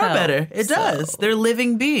makes them does grow help. better. It does. They're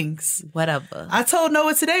living beings. Whatever. I told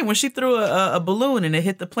Noah today when she threw a balloon and it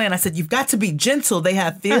hit the plant, I said, "You've got to be gentle. They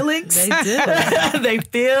have feelings. They do. They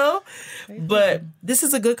feel." But this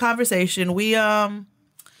is a good conversation.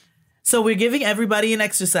 So we're giving everybody an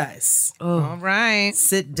exercise. All right.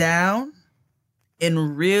 Sit down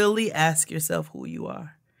and really ask yourself who you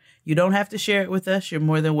are. You don't have to share it with us. You're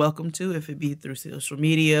more than welcome to, if it be through social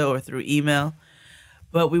media or through email.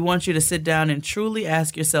 But we want you to sit down and truly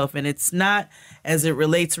ask yourself. And it's not as it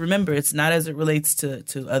relates, remember, it's not as it relates to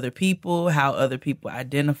other people, how other people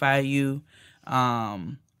identify you,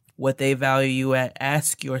 what they value you at.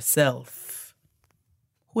 Ask yourself,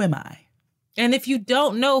 who am I? And if you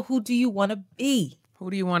don't know, who do you want to be? Who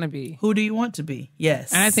do you want to be? Who do you want to be?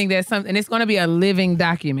 Yes. And I think that's something, and it's going to be a living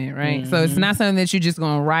document, right? So it's not something that you're just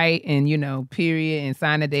going to write and, period, and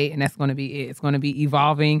sign a date, and that's going to be it. It's going to be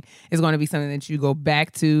evolving. It's going to be something that you go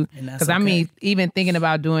back to. Because I mean, even thinking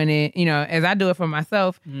about doing it, as I do it for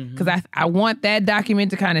myself, because I want that document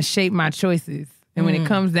to kind of shape my choices. And when it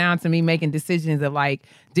comes down to me making decisions of like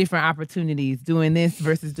different opportunities, doing this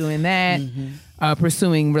versus doing that,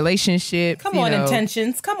 pursuing relationships. Come on,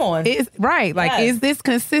 intentions. Come on. Is right. Like, Yes. is this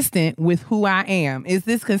consistent with who I am? Is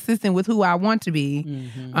this consistent with who I want to be?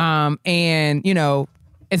 And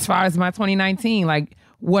as far as my 2019, like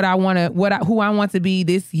who I want to be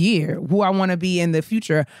this year, who I want to be in the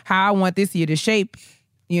future, how I want this year to shape,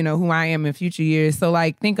 who I am in future years. So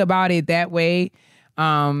like, think about it that way.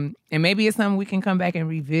 And maybe it's something we can come back and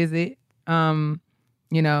revisit, different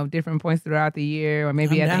points throughout the year, or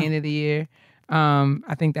maybe at the end of the year.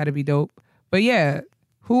 I think that'd be dope. But yeah,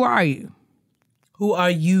 who are you? Who are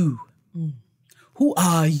you? Who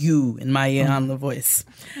are you? In my Iyanla voice.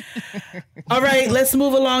 All right, let's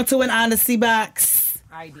move along to an honesty box.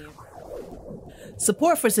 I did.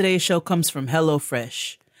 Support for today's show comes from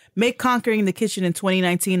HelloFresh. Make conquering the kitchen in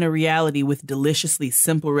 2019 a reality with deliciously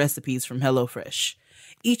simple recipes from HelloFresh.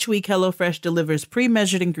 Each week, HelloFresh delivers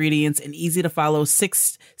pre-measured ingredients and easy-to-follow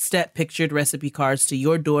 6-step pictured recipe cards to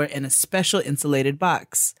your door in a special insulated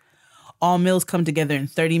box. All meals come together in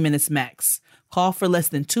 30 minutes max, call for less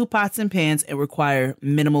than 2 pots and pans, and require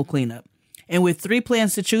minimal cleanup. And with 3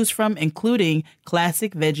 plans to choose from, including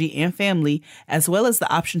classic, veggie, and family, as well as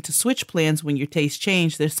the option to switch plans when your tastes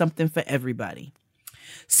change, there's something for everybody.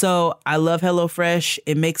 So I love HelloFresh.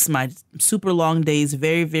 It makes my super long days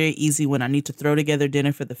very, very easy when I need to throw together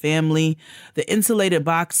dinner for the family. The insulated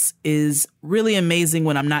box is really amazing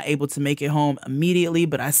when I'm not able to make it home immediately,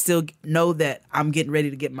 but I still know that I'm getting ready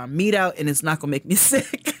to get my meat out and it's not going to make me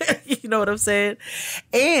sick. You know what I'm saying?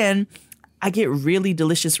 And I get really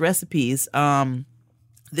delicious recipes.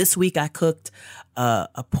 This week I cooked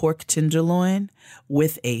a pork tenderloin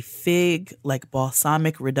with a fig, like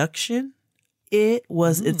balsamic reduction.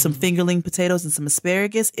 It's some fingerling potatoes and some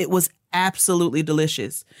asparagus. It was absolutely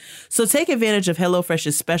delicious. So take advantage of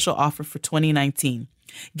HelloFresh's special offer for 2019.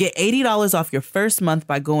 Get $80 off your first month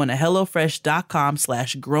by going to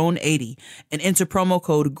HelloFresh.com/grown80 and enter promo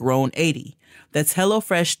code GROWN80. That's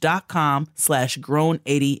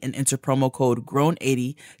HelloFresh.com/grown80 and enter promo code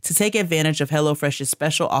GROWN80 to take advantage of HelloFresh's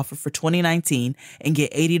special offer for 2019 and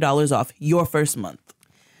get $80 off your first month.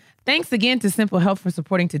 Thanks again to Simple Health for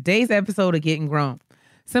supporting today's episode of Getting Grown.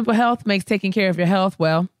 Simple Health makes taking care of your health,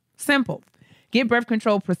 well, simple. Get birth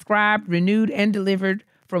control prescribed, renewed, and delivered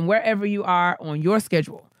from wherever you are on your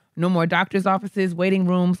schedule. No more doctor's offices, waiting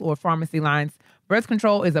rooms, or pharmacy lines. Birth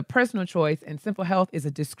control is a personal choice, and Simple Health is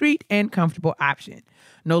a discreet and comfortable option.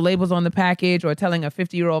 No labels on the package or telling a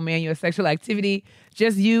 50-year-old man your sexual activity,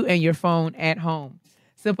 just you and your phone at home.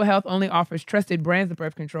 Simple Health only offers trusted brands of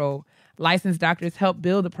birth control. Licensed doctors help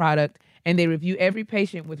build the product, and they review every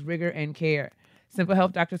patient with rigor and care. Simple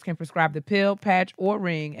Health doctors can prescribe the pill, patch, or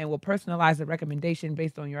ring and will personalize the recommendation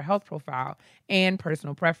based on your health profile and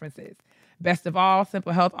personal preferences. Best of all,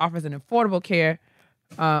 Simple Health offers affordable care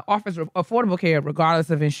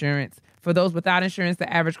regardless of insurance. For those without insurance,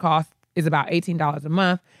 the average cost is about $18 a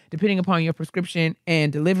month. Depending upon your prescription,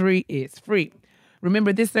 and delivery is free.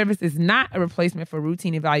 Remember, this service is not a replacement for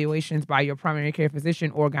routine evaluations by your primary care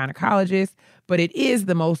physician or gynecologist, but it is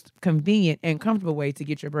the most convenient and comfortable way to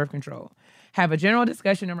get your birth control. Have a general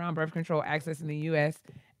discussion around birth control access in the U.S.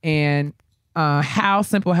 and how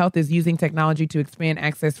Simple Health is using technology to expand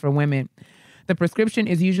access for women. The prescription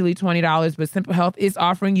is usually $20, but Simple Health is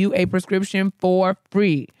offering you a prescription for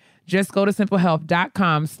free. Just go to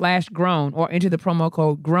simplehealth.com/grown or enter the promo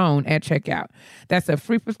code GROWN at checkout. That's a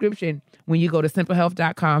free prescription when you go to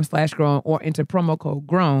simplehealth.com/grown or enter promo code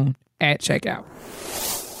GROWN at checkout.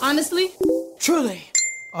 Honestly? Truly.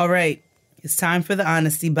 All right. It's time for the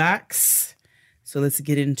honesty box. So let's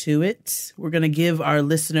get into it. We're going to give our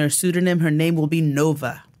listener a pseudonym. Her name will be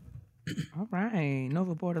Nova. All right.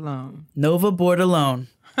 Nova Bordelon. Nova Bordelon.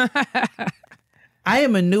 I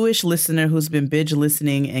am a newish listener who's been binge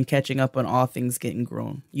listening and catching up on all things getting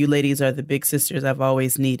grown. You ladies are the big sisters I've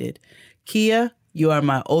always needed. Kia, you are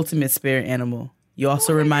my ultimate spirit animal. You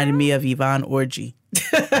also reminded me of Yvonne Orji.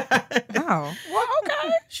 Oh, well,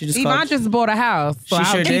 okay. Yvonne just bought a house, so I'll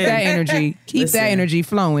sure keep did. that energy. Keep that energy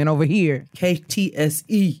flowing over here.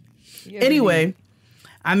 KTSE. Anyway,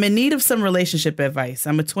 I'm in need of some relationship advice.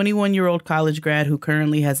 I'm a 21-year-old college grad who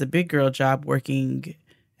currently has a big girl job working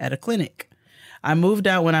at a clinic. I moved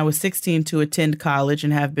out when I was 16 to attend college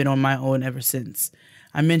and have been on my own ever since.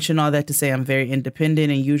 I mention all that to say I'm very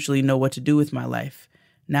independent and usually know what to do with my life.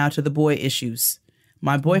 Now to the boy issues.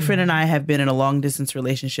 My boyfriend and I have been in a long-distance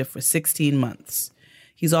relationship for 16 months.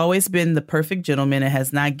 He's always been the perfect gentleman and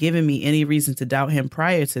has not given me any reason to doubt him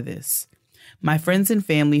prior to this. My friends and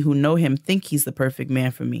family who know him think he's the perfect man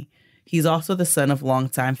for me. He's also the son of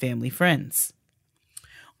longtime family friends.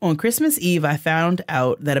 On Christmas Eve, I found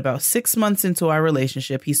out that about 6 months into our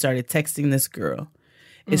relationship, he started texting this girl.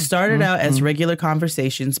 It started out as regular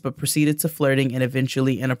conversations, but proceeded to flirting and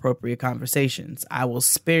eventually inappropriate conversations. I will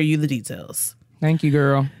spare you the details. Thank you,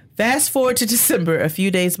 girl. Fast forward to December, a few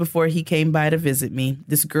days before he came by to visit me,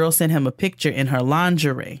 this girl sent him a picture in her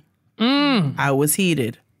lingerie. I was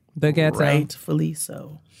heated. The ghetto. Rightfully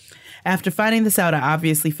so. After finding this out, I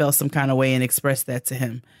obviously felt some kind of way and expressed that to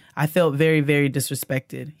him. I felt very, very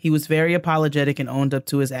disrespected. He was very apologetic and owned up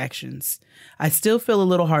to his actions. I still feel a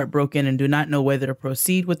little heartbroken and do not know whether to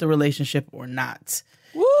proceed with the relationship or not.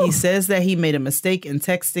 Woo. He says that he made a mistake in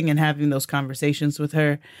texting and having those conversations with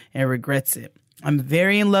her and regrets it. I'm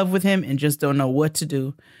very in love with him and just don't know what to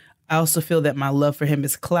do. I also feel that my love for him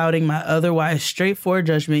is clouding my otherwise straightforward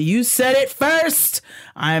judgment. You said it first.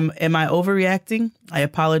 Am I overreacting? I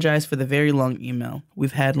apologize for the very long email.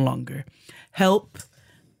 We've had longer. Help.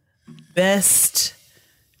 Best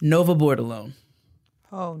Nova Bordelon.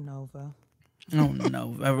 Oh, Nova. Oh,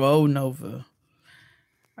 Nova. Oh, Nova.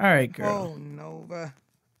 All right, girl. Oh, Nova.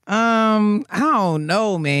 I don't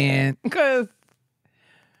know, man. Because.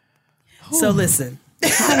 So listen.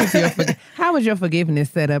 How is your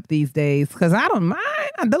forgiveness set up these days? Because I don't mind.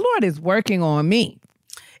 The Lord is working on me.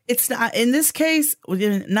 It's not, in this case,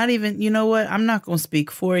 not even, you know what? I'm not going to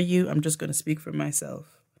speak for you. I'm just going to speak for myself.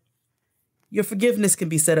 Your forgiveness can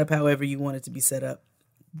be set up however you want it to be set up.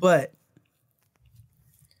 But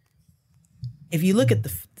if you look at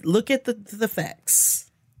the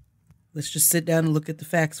facts, let's just sit down and look at the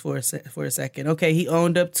facts for a second. Okay, he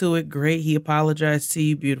owned up to it. Great. He apologized to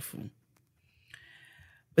you. Beautiful.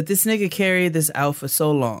 But this nigga carried this out for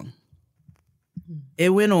so long. It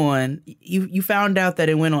went on. You found out that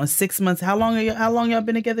it went on 6 months. How long y'all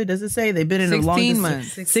been together? Does it say they've been in 16 a long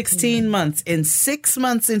months? 16 months. And 6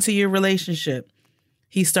 months into your relationship,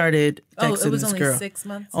 he started texting it was this only girl. 6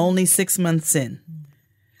 months. Only 6 months in.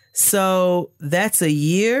 So that's a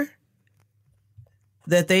year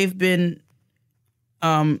that they've been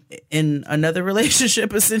in another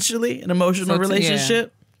relationship, essentially, an emotional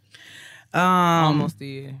relationship. Yeah. Almost a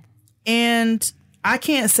year. And I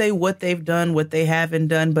can't say what they've done, what they haven't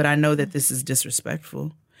done, but I know that this is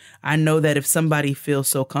disrespectful. I know that if somebody feels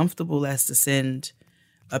so comfortable as to send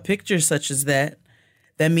a picture such as that,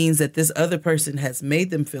 that means that this other person has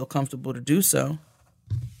made them feel comfortable to do so.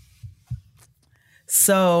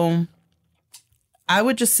 So I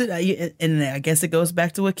would just sit, and I guess it goes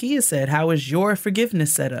back to what Kia said. How is your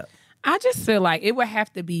forgiveness set up? I just feel like it would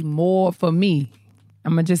have to be more for me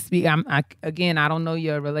I'm gonna just speak. Again, I don't know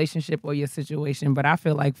your relationship or your situation, but I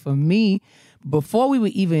feel like for me, before we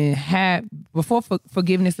would even before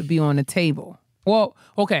forgiveness would be on the table. Well,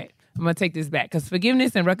 okay, I'm gonna take this back because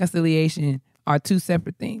forgiveness and reconciliation are two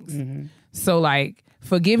separate things. Mm-hmm. So like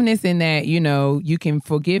forgiveness in that, you can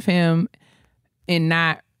forgive him and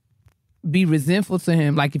not be resentful to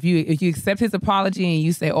him. Like if you accept his apology and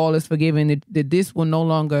you say all is forgiven, that this will no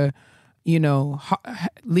longer,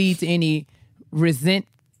 lead to any resentment.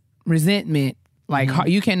 Like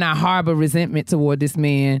you cannot harbor resentment toward this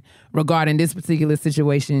man regarding this particular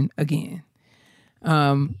situation again.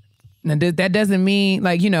 Now that doesn't mean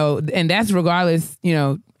and that's regardless,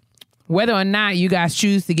 whether or not you guys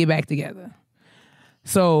choose to get back together.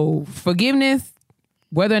 So forgiveness,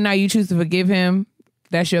 whether or not you choose to forgive him,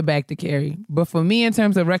 that's your back to carry. But for me, in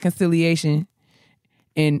terms of reconciliation,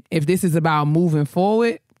 and if this is about moving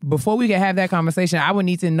forward, before we can have that conversation, I would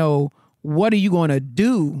need to know, what are you going to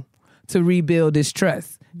do to rebuild this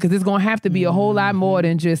trust? Because it's going to have to be a whole lot more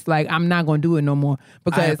than just like, I'm not going to do it no more.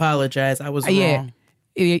 Because I apologize. I was wrong.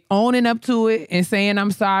 Owning up to it and saying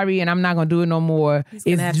I'm sorry and I'm not going to do it no more. He's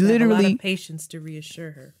going to have a lot of patience to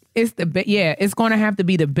reassure her. It's it's going to have to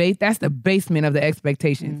be the base. That's the basement of the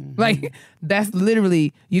expectations. Mm-hmm. Like that's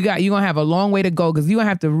literally, you're going to have a long way to go because you're going to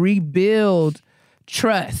have to rebuild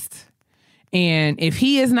trust. And if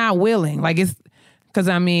he is not willing, because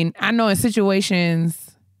I know in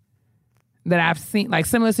situations that I've seen, like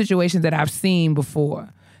similar situations that I've seen before,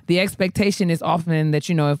 the expectation is often that,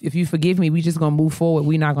 if you forgive me, we just going to move forward.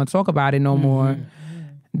 We're not going to talk about it no more.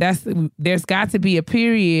 There's got to be a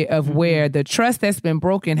period of where the trust that's been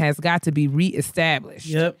broken has got to be reestablished.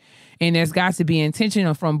 Yep. And there's got to be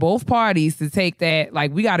intention from both parties to take that,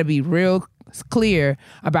 we got to be real clear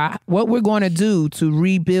about what we're going to do to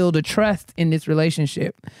rebuild a trust in this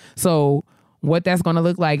relationship. So what that's going to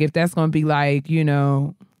look like, if that's going to be I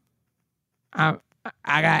got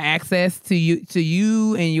access to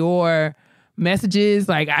you and your messages.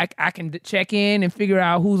 Like I can check in and figure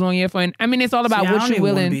out who's on your phone. It's all about what you're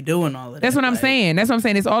willing. Be doing all of that. That's what I'm saying. That's what I'm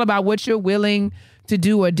saying. It's all about what you're willing to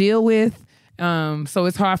do or deal with. So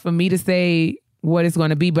it's hard for me to say what it's going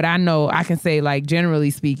to be, but I know I can say,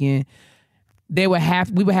 generally speaking, we would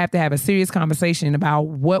have to have a serious conversation about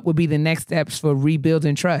what would be the next steps for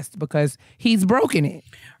rebuilding trust because he's broken it.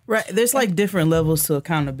 Right. There's different levels to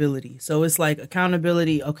accountability. So it's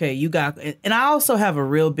accountability. Okay, you got, and I also have a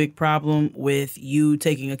real big problem with you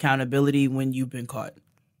taking accountability when you've been caught.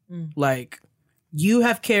 You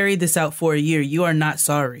have carried this out for a year. You are not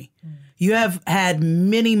sorry. You have had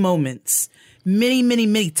many moments,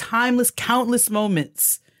 many timeless, countless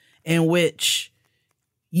moments in which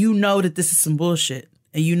you know that this is some bullshit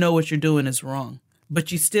and you know what you're doing is wrong,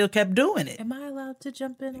 but you still kept doing it. Am I allowed to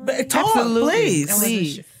jump in? Talk,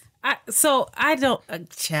 please. I don't,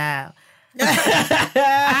 child.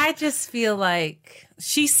 I just feel like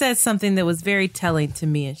she said something that was very telling to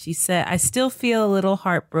me. And she said, I still feel a little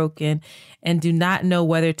heartbroken and do not know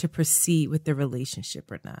whether to proceed with the relationship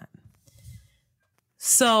or not.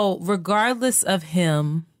 So regardless of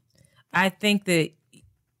him, I think that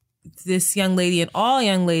this young lady and all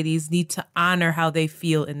young ladies need to honor how they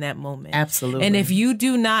feel in that moment. Absolutely. And if you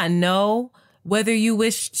do not know whether you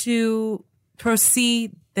wish to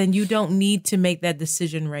proceed, then you don't need to make that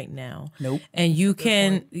decision right now. Nope. And you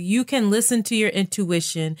can listen to your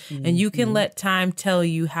intuition and you can let time tell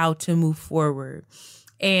you how to move forward.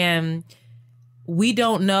 And we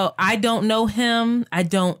don't know. I don't know him. I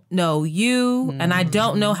don't know you. And I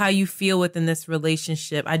don't know how you feel within this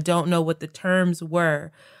relationship. I don't know what the terms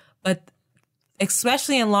were. But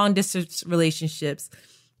especially in long distance relationships,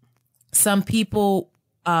 some people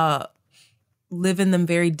live in them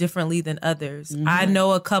very differently than others. I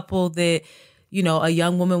know a couple that, a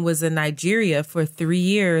young woman was in Nigeria for 3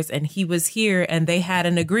 years and he was here and they had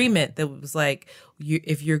an agreement that was like,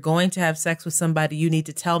 if you're going to have sex with somebody, you need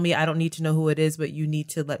to tell me. I don't need to know who it is, but you need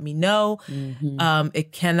to let me know.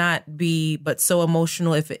 It cannot be, but so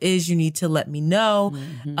emotional. If it is, you need to let me know.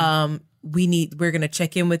 We're going to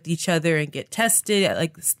check in with each other and get tested.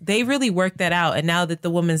 Like they really worked that out. And now that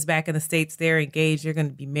the woman's back in the States, they're engaged, they're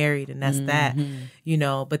going to be married. And that's that,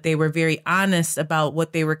 but they were very honest about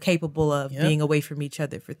what they were capable of being away from each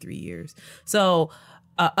other for 3 years. So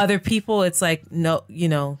other people, it's like, no,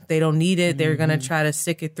 they don't need it. They're going to try to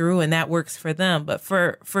stick it through and that works for them. But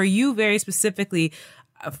for you very specifically,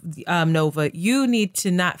 Nova, you need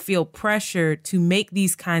to not feel pressure to make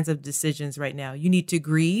these kinds of decisions right now. You need to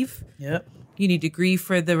grieve. Yep. You need to grieve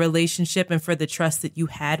for the relationship and for the trust that you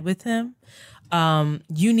had with him.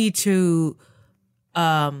 You need to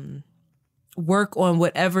work on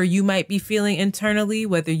whatever you might be feeling internally,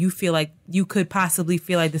 whether you feel like you could possibly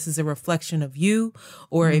feel like this is a reflection of you,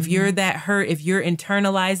 or if you're that hurt, if you're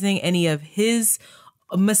internalizing any of his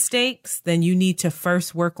mistakes, then you need to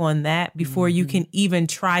first work on that before you can even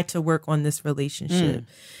try to work on this relationship.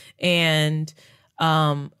 And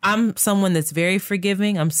I'm someone that's very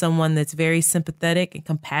forgiving. I'm someone that's very sympathetic and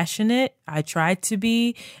compassionate. I try to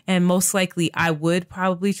be, and most likely I would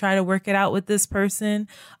probably try to work it out with this person.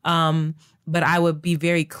 But I would be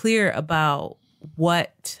very clear about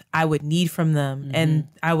what I would need from them. And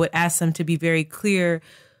I would ask them to be very clear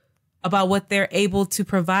about what they're able to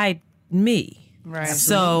provide me. Right.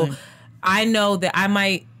 So I know that I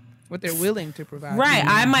might, what they're willing to provide. right,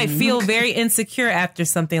 I might feel very insecure after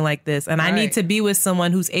something like this. And I need to be with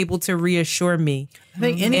someone who's able to reassure me. I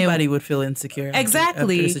think anybody would feel insecure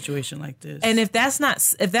Exactly. after a situation like this. And if that's not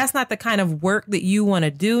the kind of work that you want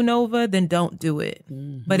to do, Nova, then don't do it.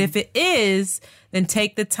 But if it is, then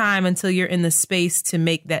take the time until you're in the space to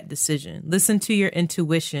make that decision. Listen to your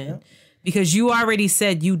intuition, because you already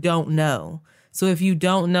said you don't know. So if you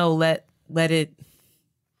don't know, let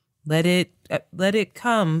it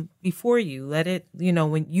come before you. Let it,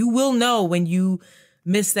 when you will know when you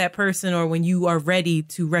miss that person or when you are ready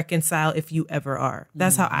to reconcile, if you ever are.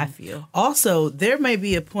 That's how I feel. Also, there may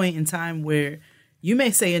be a point in time where you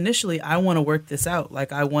may say initially, I want to work this out.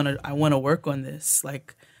 Like, I want to work on this.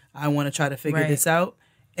 Like, I want to try to figure this out.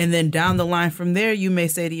 And then down the line from there, you may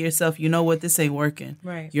say to yourself, you know what, this ain't working.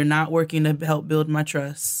 Right. You're not working to help build my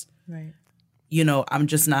trust. Right. I'm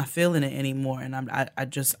just not feeling it anymore. And I'm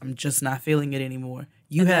just not feeling it anymore.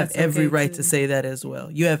 You have every right to say that as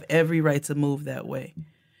well. You have every right to move that way.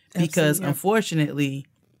 Because unfortunately,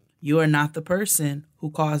 you are not the person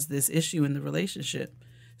who caused this issue in the relationship.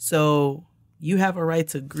 So you have a right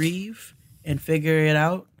to grieve and figure it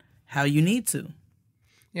out how you need to.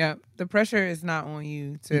 Yeah, the pressure is not on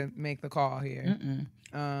you to make the call here.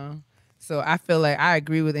 So I feel like I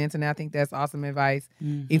agree with Antoinette. I think that's awesome advice.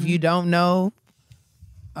 If you don't know,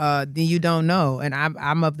 then you don't know. And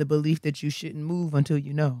I'm of the belief that you shouldn't move until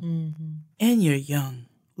you know. And you're young.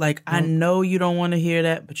 Like, I know you don't want to hear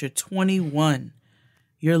that, but you're 21.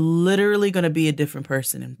 You're literally going to be a different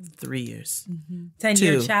person in 3 years.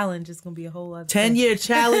 10-year challenge is going to be a whole other 10-year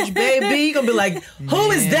challenge, baby. You're going to be like,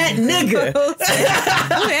 who is that nigga? Who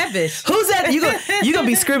that bitch? Who's that? You're going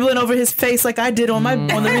to be scribbling over his face like I did on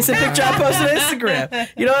the recent picture I posted on Instagram.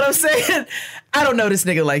 You know what I'm saying? I don't know this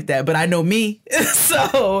nigga like that, but I know me.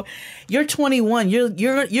 So you're 21.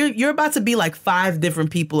 You're about to be like 5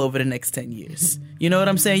 different people over the next 10 years. You know what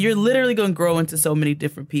I'm saying? You're literally going to grow into so many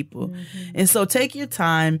different people. And so take your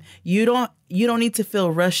time. You don't need to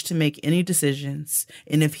feel rushed to make any decisions.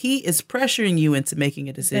 And if he is pressuring you into making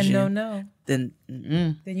a decision, then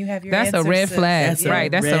you have your That's a red flag.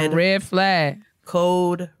 That's a red flag.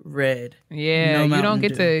 Code red. Yeah, you don't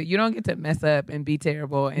get to mess up and be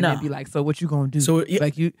terrible and then be like, so what you gonna do? So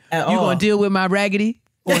like you gonna deal with my raggedy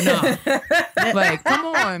or not? Like, come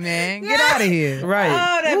on, man, get out of here.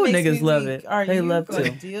 Right? Oh, niggas love it. They love to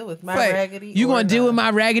deal with my raggedy. You gonna deal with my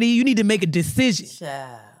raggedy? You need to make a decision.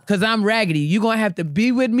 Cause I'm raggedy. You gonna have to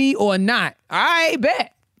be with me or not? I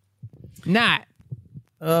bet not.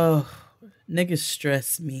 Oh, niggas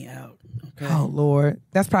stress me out. Okay. Oh Lord,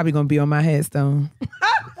 that's probably gonna be on my headstone.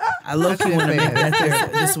 I low-key want to make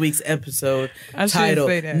that this week's episode title.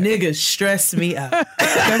 Niggas stress me out.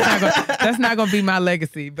 That's not gonna be my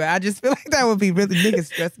legacy, but I just feel like that would be really niggas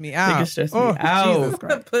stress me out. Niggas stress me out. Jesus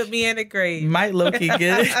Christ. Put me in a grave. Might low-key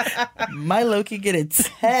get it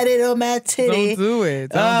tatted on my titty. Don't do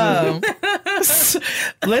it. Don't do it.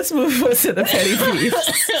 Let's move on to the petty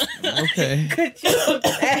peeves. Okay. Could you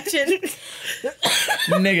imagine?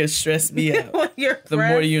 Niggas stress me out. The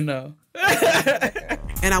more you know.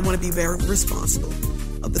 And I want to be very responsible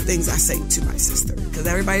of the things I say to my sister. Because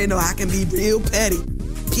everybody know I can be real petty.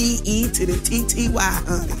 P-E to the T-T-Y,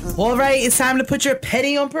 honey. All right, it's time to put your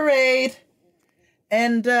petty on parade.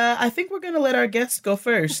 And I think we're going to let our guest go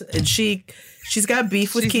first. And she's got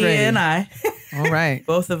beef with Kia and I. All right.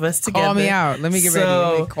 Both of us together. Call me out. Let me get ready.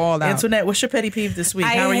 Let me call out. Antoinette, what's your petty peeve this week?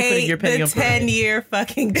 How are you putting your petty on parade? 10-year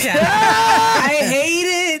fucking challenge. I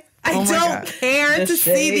hate it. I don't care to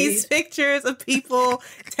see these pictures of people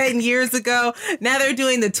 10 years ago. Now they're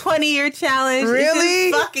doing the 20-year challenge. Really?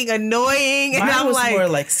 It's just fucking annoying. Mine and I'm was like, more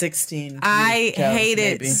like 16. I hate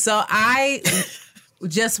it. Maybe. So I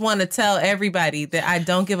just want to tell everybody that I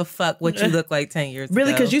don't give a fuck what you look like 10 years ago.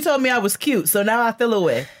 Really? Because you told me I was cute, so now I feel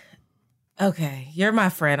away. Okay, you're my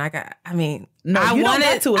friend. I mean, No, I you don't wanted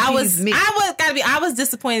got to appease me. I was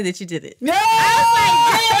disappointed that you did it. No! I was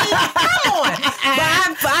like, dang, come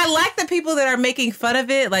on. But I like the people that are making fun of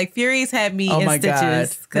it. Like Furies had me in my stitches God.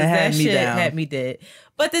 because that me shit down. had me dead.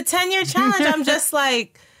 But the 10-year challenge, I'm just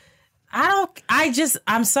like,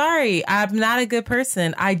 I'm sorry. I'm not a good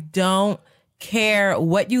person. I don't care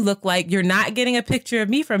what you look like. You're not getting a picture of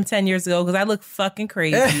me from 10 years ago because I look fucking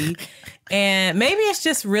crazy. And maybe it's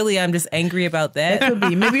just really, I'm just angry about that. It could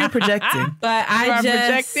be. Maybe you're projecting. But I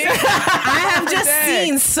have just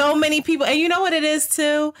seen so many people. And you know what it is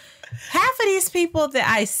too? Half of these people that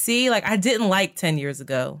I see, like I didn't like 10 years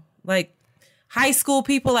ago. Like high school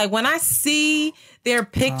people, like when I see their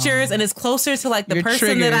pictures and it's closer to like the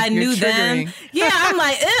person that I knew then, yeah, I'm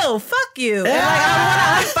like, ew, fuck you. And like,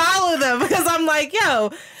 I want to unfollow them because I'm like,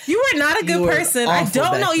 yo, you were not a good person. I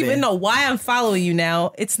don't even know why I'm following you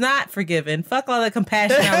now. It's not forgiven. Fuck all the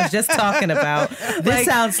compassion I was just talking about. This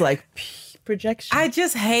sounds like projection. I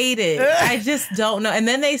just hate it. I just don't know. And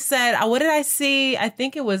then they said, what did I see? I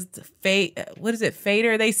think it was what is it?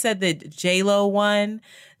 Fader. They said that J-Lo won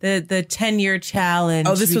the 10-year challenge.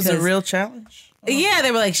 Oh, this was a real challenge? Yeah, they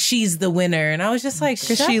were like, she's the winner. And I was just like,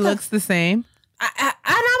 because she looks the same. And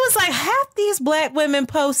I was like, half these black women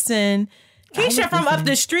posting, Keisha from up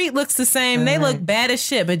the street looks the same. They look bad as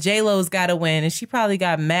shit, but J-Lo's got to win. And she probably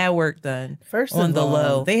got mad work done. First on of the all,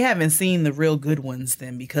 low. They haven't seen the real good ones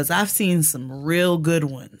then, because I've seen some real good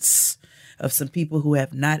ones of some people who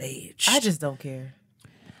have not aged. I just don't care.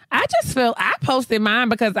 I just feel I posted mine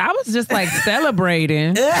because I was just like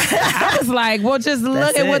celebrating. I was like, well, just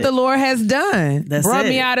look at what the Lord has done. Brought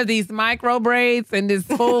me out of these micro braids and this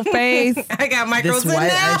full face. I got micros this in white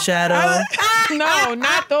now. eyeshadow. No,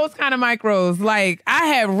 not those kind of micros. Like I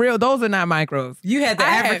had real. Those are not micros. You had the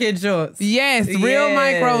African joints. Yes, real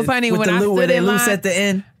micros, honey. With when the I stood in loose line at the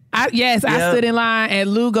end. I stood in line and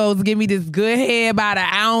Lou goes, give me this good head by the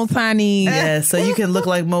ounce, honey. Yeah, so you can look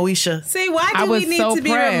like Moesha. See, why do we need to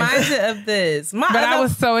be reminded of this? But I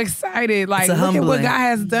was so excited. Like, look at what God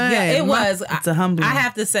has done. Yeah, it was. It's a humbling. I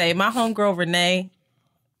have to say, my homegirl Renee,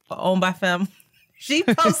 owned by Femme, she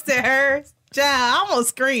posted hers. Child, I almost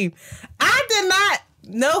screamed. I did not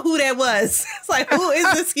know who that was. It's like, who is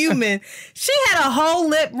this human? She had a whole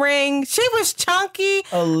lip ring. She was chunky.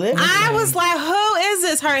 A lip ring. I was like, who is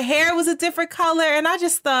this? Her hair was a different color. And I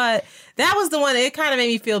just thought that was the one that it kind of made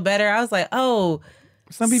me feel better. I was like, oh.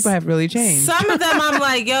 Some people have really changed. Some of them I'm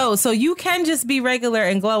like, yo, so you can just be regular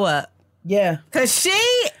and glow up. Yeah. Because she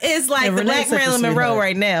is like the Black Marilyn Monroe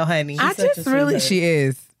right now, honey. She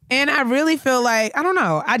is. And I really feel like, I don't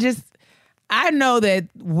know. I know that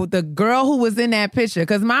the girl who was in that picture,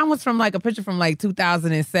 because mine was from like a picture from like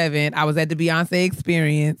 2007. I was at the Beyonce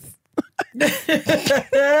Experience.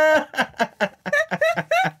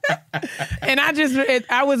 And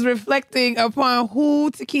I was reflecting upon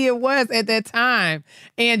who Takia was at that time.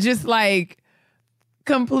 And just like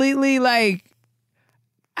completely like,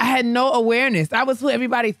 I had no awareness. I was who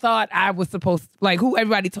everybody thought I was supposed to, like who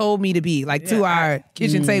everybody told me to be, like to our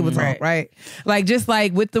kitchen table talk, right? Like just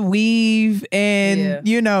like with the weave and,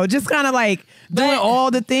 you know, just kind of like doing all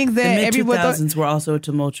the things that everyone thought. The mid-2000s were also a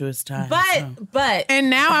tumultuous time. But. And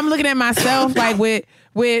now I'm looking at myself like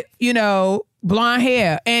with, you know, blonde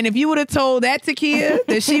hair. And if you would have told that Takia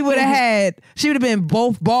that she would have been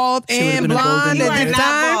both bald and blonde at this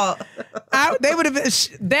time, they would have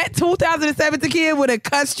been, that 2007 Takia would have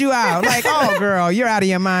cussed you out. Like, oh girl, you're out of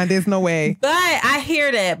your mind. There's no way. But I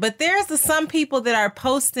hear that. But there's some people that are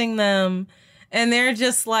posting them and they're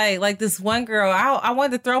just like this one girl, I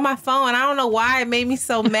wanted to throw my phone. I don't know why it made me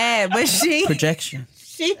so mad, but projection.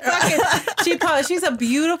 She's a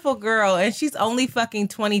beautiful girl and she's only fucking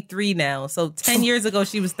 23 now. So 10 years ago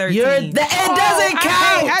she was 13. It doesn't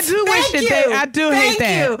count. I do wish that. I do hate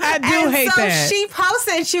that. I do hate that. She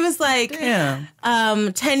posted and she was like,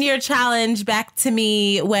 10-year challenge back to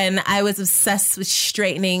me when I was obsessed with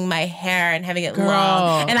straightening my hair and having it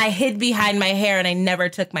long. And I hid behind my hair and I never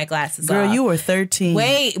took my glasses off. Girl, you were 13.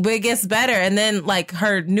 Wait, but it gets better. And then like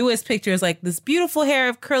her newest picture is like this beautiful hair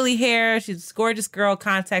of curly hair. She's this gorgeous girl,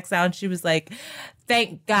 contacts out, and she was like,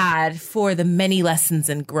 thank God for the many lessons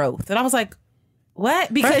in growth. And I was like,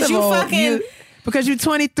 what? Because you fucking... Because you're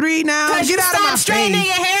 23 now? Get out of my straightening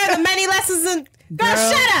your hair, the many lessons in... Girl,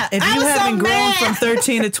 shut up. If you haven't grown from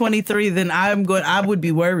 13 to 23, then I would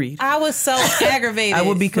be worried. I was so aggravated. I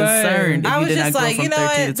would be concerned. I was just like, you know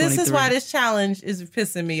what? This is why this challenge is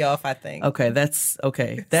pissing me off, I think. Okay, that's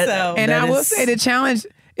okay. I will say the challenge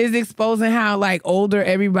is exposing how like older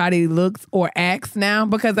everybody looks or acts now,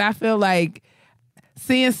 because I feel like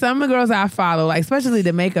seeing some of the girls I follow, like especially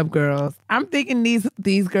the makeup girls, I'm thinking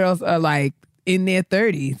these girls are like in their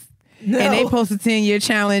 30s. No. And they posted a 10-year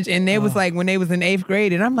challenge, and they was like when they was in 8th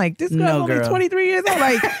grade, and I'm like, this girl's only 23 years old.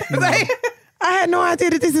 Like, like I had no idea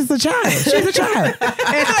that this is a child. She's a child.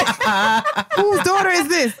 And like, whose daughter is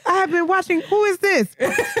this? I have been watching. Who is this?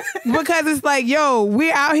 Because it's like, yo,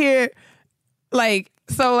 we're out here, like,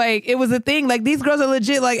 so like it was a thing. Like these girls are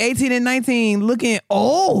legit, like 18 and 19, looking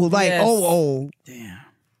old, like old.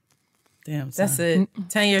 Damn. That's it.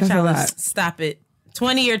 10-year challenge. Stop it.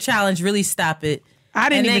 20-year challenge. Really stop it. I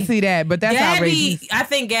didn't even see that, but that's outrageous. I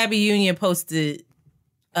think Gabby Union posted.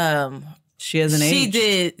 She has an age. She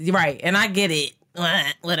did, right, and I get it.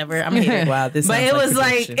 Whatever, I'm here. Wow, this. But it was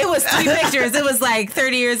like it was 3 pictures. It was like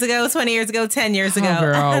 30 years ago, 20 years ago, 10 years ago.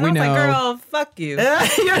 Girl, and I was know. like, girl, fuck you. You're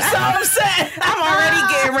so upset. I'm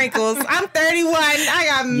already getting wrinkles. I'm 31. I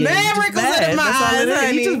got mad wrinkles in my eyes,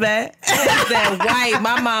 honey. You just bad. That white.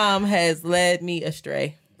 My mom has led me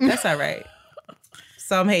astray. That's all right.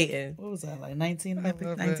 So I'm hating. What was that, like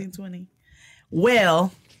 1920?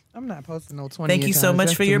 Well, I'm not posting no 20. Thank you so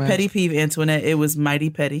much for your petty peeve, Antoinette. It was mighty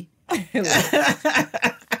petty.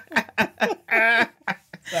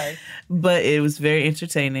 Sorry. But it was very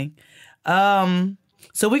entertaining. So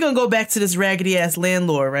we're going to go back to this raggedy ass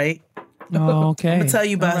landlord, right? Oh, okay. I'm going to tell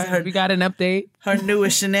you about her. We got an update. Her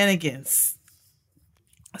newest shenanigans.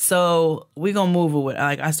 So we're going to move away.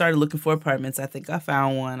 Like, I started looking for apartments. I think I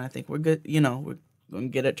found one. I think we're good. You know, we're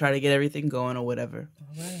going to try to get everything going or whatever.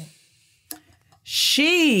 All right.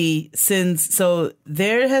 So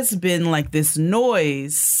there has been like this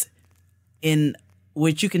noise in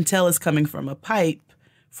which you can tell is coming from a pipe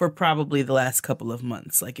for probably the last couple of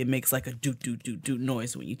months. Like it makes like a doot, doot, doot, doot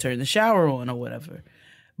noise when you turn the shower on or whatever.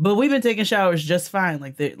 But we've been taking showers just fine.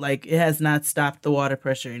 Like it has not stopped the water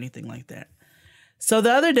pressure or anything like that. So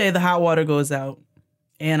the other day, the hot water goes out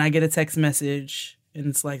and I get a text message and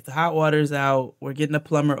it's like, the hot water's out. We're getting a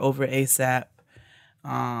plumber over ASAP.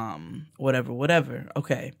 Whatever.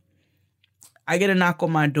 Okay. I get a knock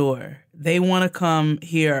on my door. They want to come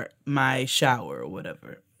hear my shower or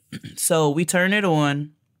whatever. So we turn it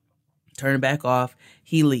on, turn it back off.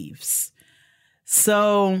 He leaves.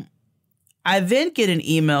 So I then get an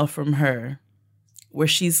email from her where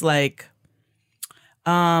she's like,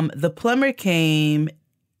 the plumber came,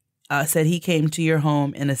 said he came to your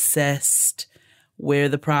home and assessed where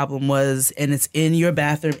the problem was, and it's in your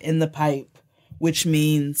bathroom in the pipe, which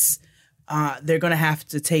means they're going to have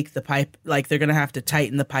to take the pipe, like they're going to have to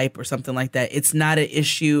tighten the pipe or something like that. It's not an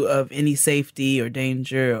issue of any safety or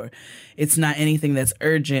danger, or it's not anything that's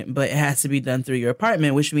urgent, but it has to be done through your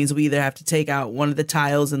apartment, which means we either have to take out one of the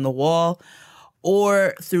tiles in the wall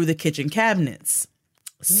or through the kitchen cabinets.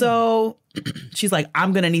 So she's like,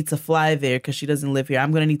 I'm going to need to fly there because she doesn't live here.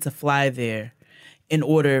 I'm going to need to fly there in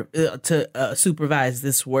order to supervise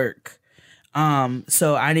this work.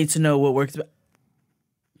 So I need to know what works.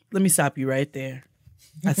 Let me stop you right there.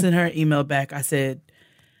 I sent her an email back. I said,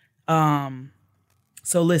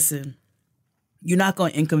 so listen, you're not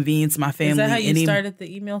going to inconvenience my family. Is that how you started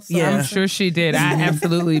the email? Yeah, I'm sure she did. I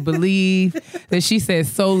absolutely believe that she said,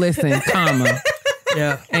 so listen, comma.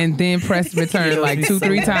 Yeah. And then pressed return like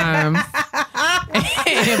 2-3 times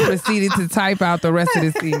and proceeded to type out the rest of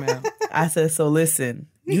this email. I said, so listen,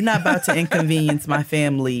 you're not about to inconvenience my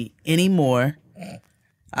family anymore.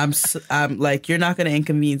 I'm like, you're not going to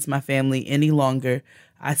inconvenience my family any longer.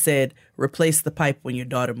 I said, replace the pipe when your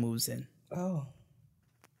daughter moves in. Oh,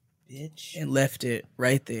 bitch. And left it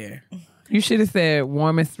right there. You should have said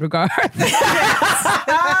warmest regards.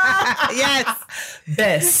 Yes.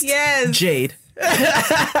 Best. Yes. Jade.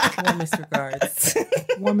 Warmest regards.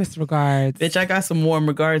 Warmest regards. Bitch, I got some warm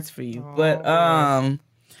regards for you. But,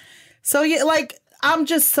 so yeah, like, I'm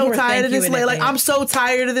just so tired of this lady. Like, I'm so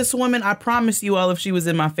tired of this woman. I promise you all, if she was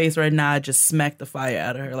in my face right now, I'd just smack the fire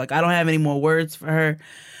out of her. Like, I don't have any more words for her.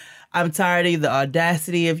 I'm tired of the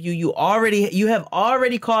audacity of you. You have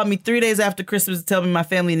already called me 3 days after Christmas to tell me my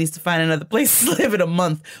family needs to find another place to live in a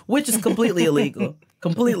month, which is completely illegal.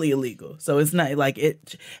 Completely illegal. So it's not like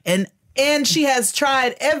it. And she has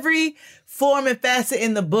tried every form and facet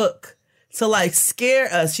in the book to like scare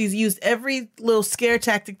us. She's used every little scare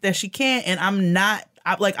tactic that she can, and I'm not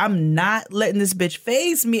letting this bitch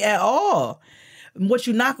faze me at all. What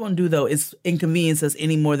you're not going to do though is inconvenience us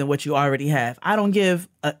any more than what you already have. I don't give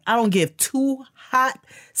 2 hot,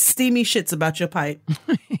 steamy shits about your pipe.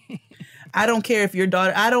 I don't care if your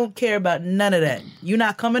daughter, I don't care about none of that. You're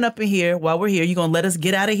not coming up in here while we're here. You're going to let us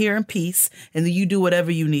get out of here in peace, and then you do whatever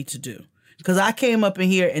you need to do. Because I came up in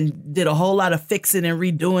here and did a whole lot of fixing and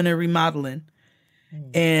redoing and remodeling.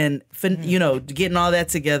 and getting all that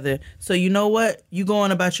together. So you know what? You go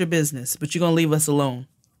on about your business, but you're gonna leave us alone,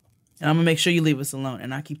 and I'm gonna make sure you leave us alone.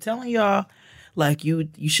 And I keep telling y'all, like you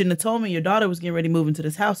shouldn't have told me your daughter was getting ready to move into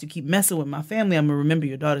this house. You keep messing with my family. I'm gonna remember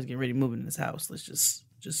your daughter's getting ready to move in this house. Let's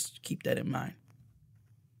just keep that in mind.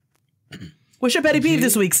 What's your petty peeve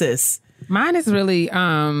this week, sis? Mine is really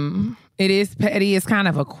it is petty. It's kind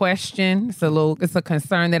of a question. It's a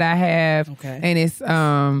concern that I have. Okay. And it's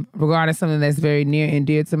regarding something that's very near and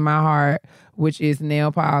dear to my heart, which is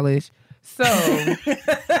nail polish. So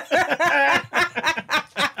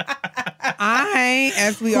I,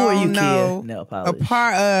 as we all know, nail polish. a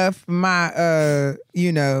part of my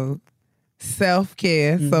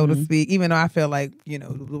self-care, so to speak, even though I feel like,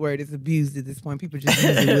 the word is abused at this point. People just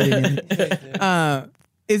use it with it.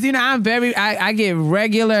 Is I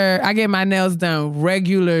get my nails done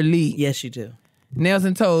regularly. Yes, you do. Nails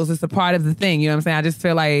and toes, it's a part of the thing. You know what I'm saying? I just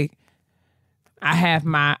feel like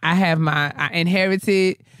I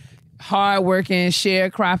inherited hardworking,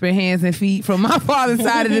 sharecropping hands and feet from my father's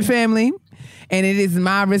side of the family. And it is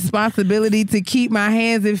my responsibility to keep my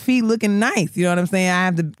hands and feet looking nice. You know what I'm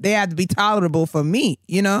saying? They have to be tolerable for me,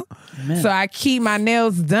 Amen. So I keep my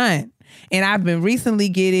nails done. And I've been recently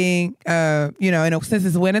getting, since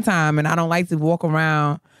it's wintertime and I don't like to walk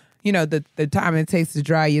around, the time it takes to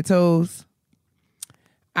dry your toes.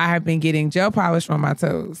 I have been getting gel polish on my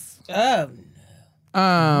toes. Oh.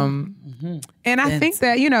 And I think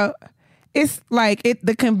that, it's like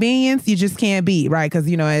the convenience you just can't beat, right? Because,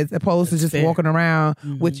 as opposed to just walking around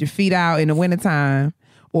with your feet out in the wintertime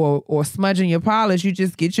or smudging your polish, you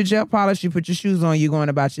just get your gel polish, you put your shoes on, you're going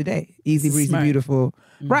about your day. Easy, breezy, beautiful.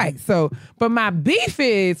 Right. So, but my beef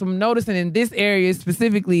is, I'm noticing in this area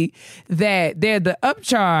specifically that they're the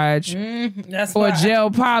upcharge for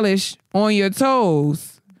gel polish on your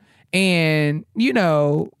toes. And,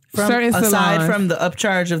 certain salons. Aside from the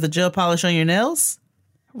upcharge of the gel polish on your nails?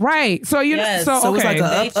 Right. So, yes. so it's like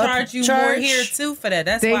they charge you more here too for that.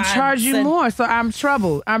 That's they why charge you more. So I'm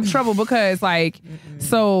troubled. Because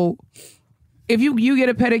so if you get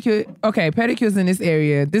a pedicure, pedicures in this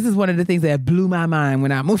area, this is one of the things that blew my mind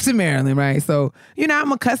when I moved to Maryland, right? So,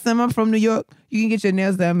 I'm accustomed, I'm from New York. You can get your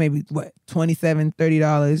nails done maybe, $27,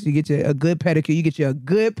 $30. You get a good pedicure. You get you a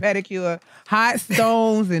good pedicure, hot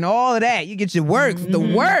stones and all of that. You get your works, the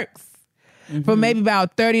works. For maybe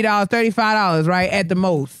about $30, $35, right, at the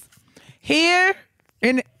most. Here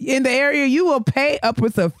in the area, you will pay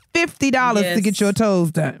upwards of $50 to get your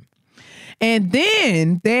toes done. And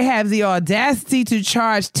then they have the audacity to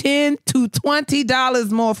charge $10 to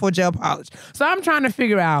 $20 more for gel polish. So I'm trying to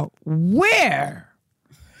figure out where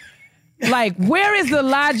is the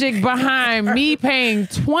logic behind me paying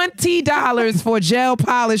 $20 for gel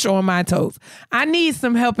polish on my toes? I need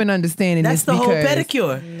some help in understanding this. That's the whole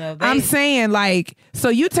pedicure. No, I'm saying, so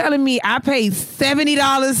you telling me I paid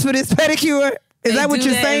 $70 for this pedicure? Is that what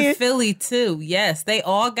you're saying? In Philly too. Yes, they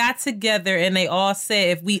all got together and they all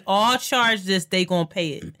said if we all charge this, they gonna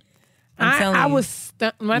pay it. I was.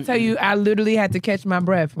 When I tell you, I literally had to catch my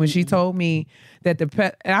breath when she told me that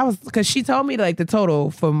because she told me the total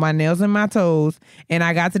for my nails and my toes, and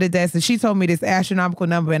I got to the desk and she told me this astronomical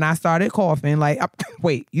number, and I started coughing.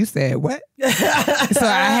 Wait, you said what? So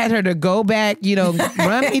I had her to go back,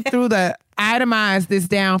 run me through itemize this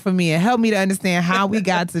down for me and help me to understand how we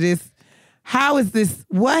got to this. How is this?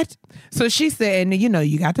 What? So she said, and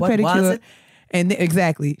you got the pedicure. Was it? And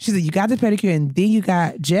exactly. She said, you got the pedicure and then you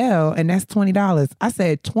got gel and that's $20. I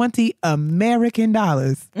said, $20 American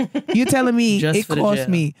dollars. You're telling me it cost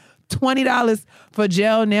me $20 for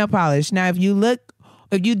gel nail polish. Now, if you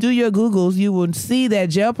do your Googles, you will see that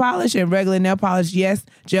gel polish and regular nail polish, yes,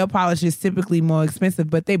 gel polish is typically more expensive,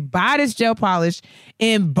 but they buy this gel polish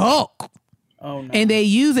in bulk. Oh, no. And they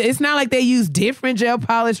use it. It's not like they use different gel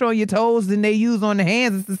polish on your toes than they use on the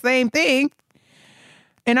hands. It's the same thing.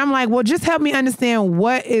 And I'm like, well, just help me understand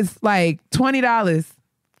what is $20.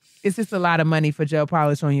 It's just a lot of money for gel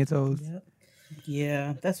polish on your toes. Yep.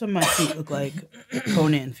 Yeah, that's what my feet look like.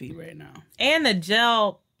 Conan feet right now. And the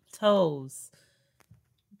gel toes.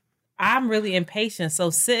 I'm really impatient.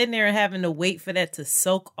 So sitting there and having to wait for that to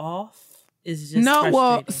soak off is just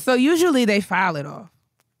frustrating. So usually they file it off.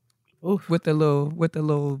 Oof. With the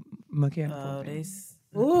little mechanical.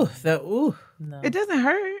 No. It doesn't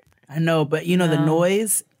hurt. I know, but the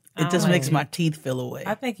noise, it just makes my teeth feel away.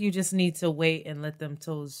 I think you just need to wait and let them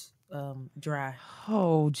toes dry.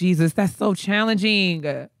 Oh, Jesus, that's so challenging.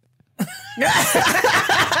 Do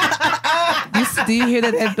you hear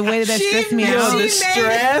that? The way that stressed me out. The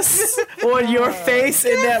stress on your face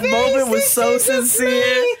in that moment was so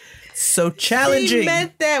sincere. So challenging. She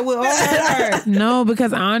meant that with all her heart. No,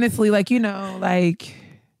 because honestly, because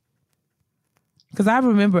I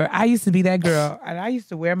remember I used to be that girl, and I used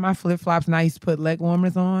to wear my flip-flops, and I used to put leg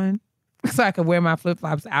warmers on so I could wear my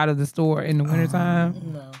flip-flops out of the store in the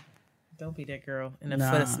wintertime. No. Don't be that girl in a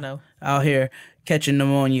foot of snow. Out here catching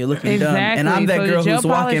pneumonia, looking dumb. And I'm that girl who's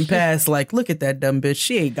walking past like, look at that dumb bitch.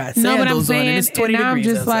 She ain't got sandals on and it's 20 and degrees I'm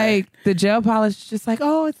just outside. like, the gel polish is just like,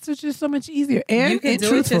 oh, it's just so much easier. And You can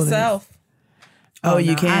do it yourself. Oh,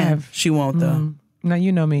 you can? She won't, though. No,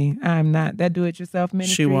 you know me. I'm not. That do-it-yourself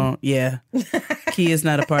ministry. She won't. Yeah. Key is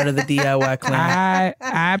not a part of the DIY clan.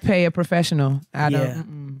 I pay a professional. I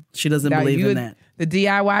don't. She doesn't believe in that. The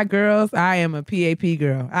DIY girls, I am a PAP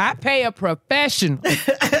girl. I pay a professional.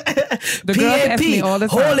 The girls ask me all the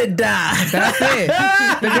time. Hold it down. That's it.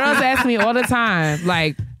 The girls ask me all the time.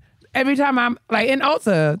 Like, every time I'm, like, in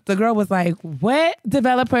Ulta, the girl was like, what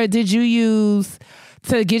developer did you use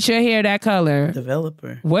to get your hair that color?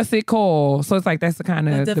 Developer. What's it called? So it's like, that's the kind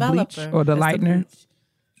of the bleach or the lightener.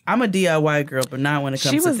 I'm a DIY girl, but not when it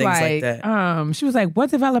comes to things like that. She was like, what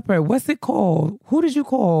developer? What's it called? Who did you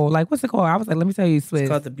call? Like, what's it called? I was like, let me tell you, Swiss. It's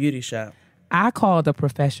called the Beauty Shop. I called a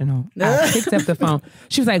professional. I picked up the phone.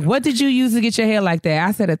 She was like, what did you use to get your hair like that?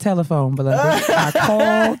 I said, a telephone, beloved. I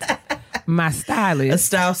called my stylist. A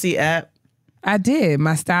Style C app? I did.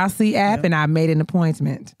 My Style C app, and I made an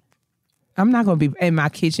appointment. I'm not going to be in my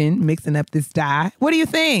kitchen mixing up this dye. What do you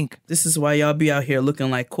think? This is why y'all be out here looking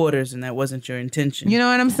like quarters and that wasn't your intention. You know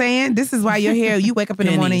what I'm saying? This is why your hair, you wake up in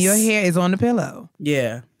the morning, your hair is on the pillow.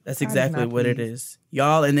 Yeah, that's exactly what it is.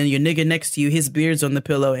 Y'all, and then your nigga next to you, his beard's on the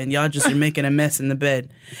pillow and y'all just are making a mess in the bed.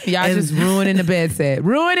 Y'all just ruining the bed set.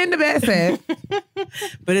 Ruining the bed set.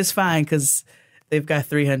 But it's fine because they've got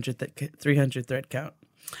 300 thread count.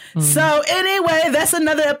 So anyway, that's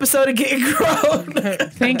another episode of Getting Grown.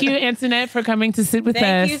 Thank you, Antoinette, for coming to sit with us.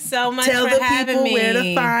 Thank you so much Tell for the having people me. where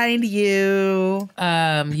to find you.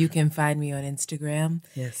 You can find me on Instagram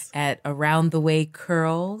Yes. at Around the Way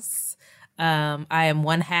Curls. I am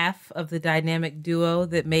one half of the dynamic duo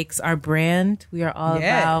that makes our brand. We are all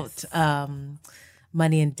about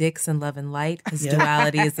money and dicks and love and light because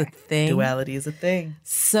duality is a thing. Duality is a thing.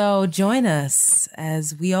 So join us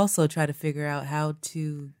as we also try to figure out how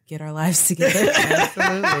to get our lives together.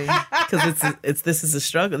 Absolutely. Because this is a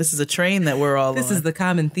struggle. This is a train that we're all on. This is the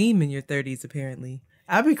common theme in your 30s, apparently.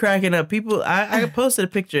 I be cracking up. People, I posted a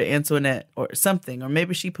picture of Antoinette or something, or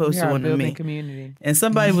maybe she posted one of me. Community. And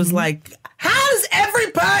somebody was like, how does every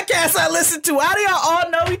podcast I listen to, how do y'all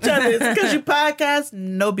all know each other? It's because you podcast?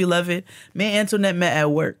 No, beloved. Me and Antoinette met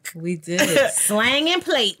at work. We did. Slanging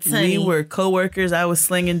plates, honey. We were co-workers. I was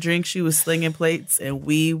slinging drinks. She was slinging plates. And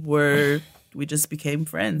we just became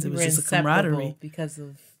friends. It was just a camaraderie. Because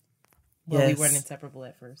of, we weren't inseparable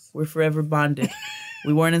at first. We're forever bonded.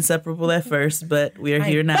 We weren't inseparable at first, but we are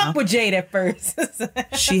here now. Fuck with Jade at first.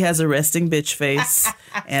 She has a resting bitch face.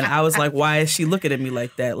 And I was like, why is she looking at me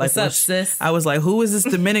like that? Like, What's up, sis? I was like, who is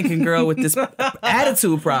this Dominican girl with this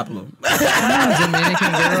attitude problem?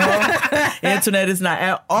 Dominican girl. Antoinette is not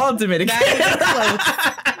at all Dominican. Not even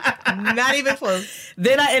close. Not even close.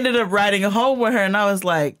 Then I ended up riding home with her and I was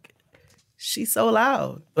like, she's so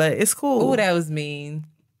loud, but it's cool. Ooh, that was mean.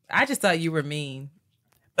 I just thought you were mean.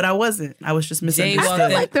 But I wasn't. I was just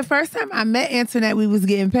misunderstood. Like the first time I met Antoinette, we was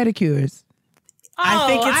getting pedicures. I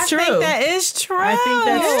think it's true. I think that is true. I think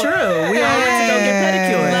that's true. We all went to go get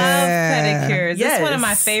pedicures. Love pedicures. Yes. It's one of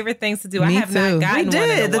my favorite things to do. I Me have too. not gotten We one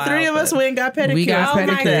did. in a The while, three of us went and got pedicures. We got Oh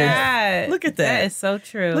my pedicures. God. Look at that. That is so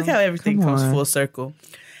true. Look how everything Come comes on. full circle.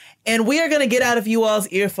 And we are going to get out of you all's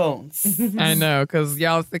earphones. I know, because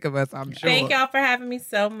y'all sick of us, I'm sure. Thank y'all for having me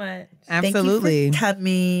so much. Absolutely. Thank you for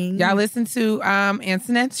coming. Y'all listen to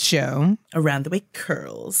Antoinette's show. Around the Way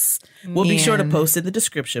Curls. We'll be sure to And- post in the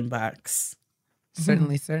description box.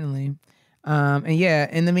 Certainly, certainly. And yeah,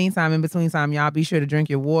 in the meantime, in between time, y'all be sure to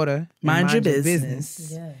drink your water. And Mind your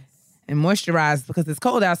business. Yes. And moisturize because it's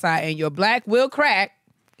cold outside and your black will crack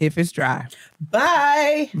if it's dry.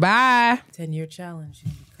 Bye. Bye. 10-year challenge.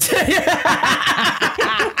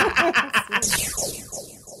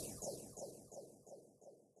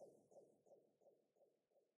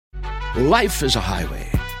 Life is a highway,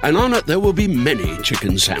 and on it there will be many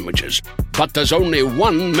chicken sandwiches. But there's only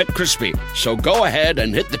one McCrispy. So go ahead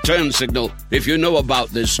and hit the turn signal if you know about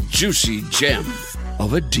this juicy gem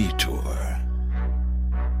of a detour.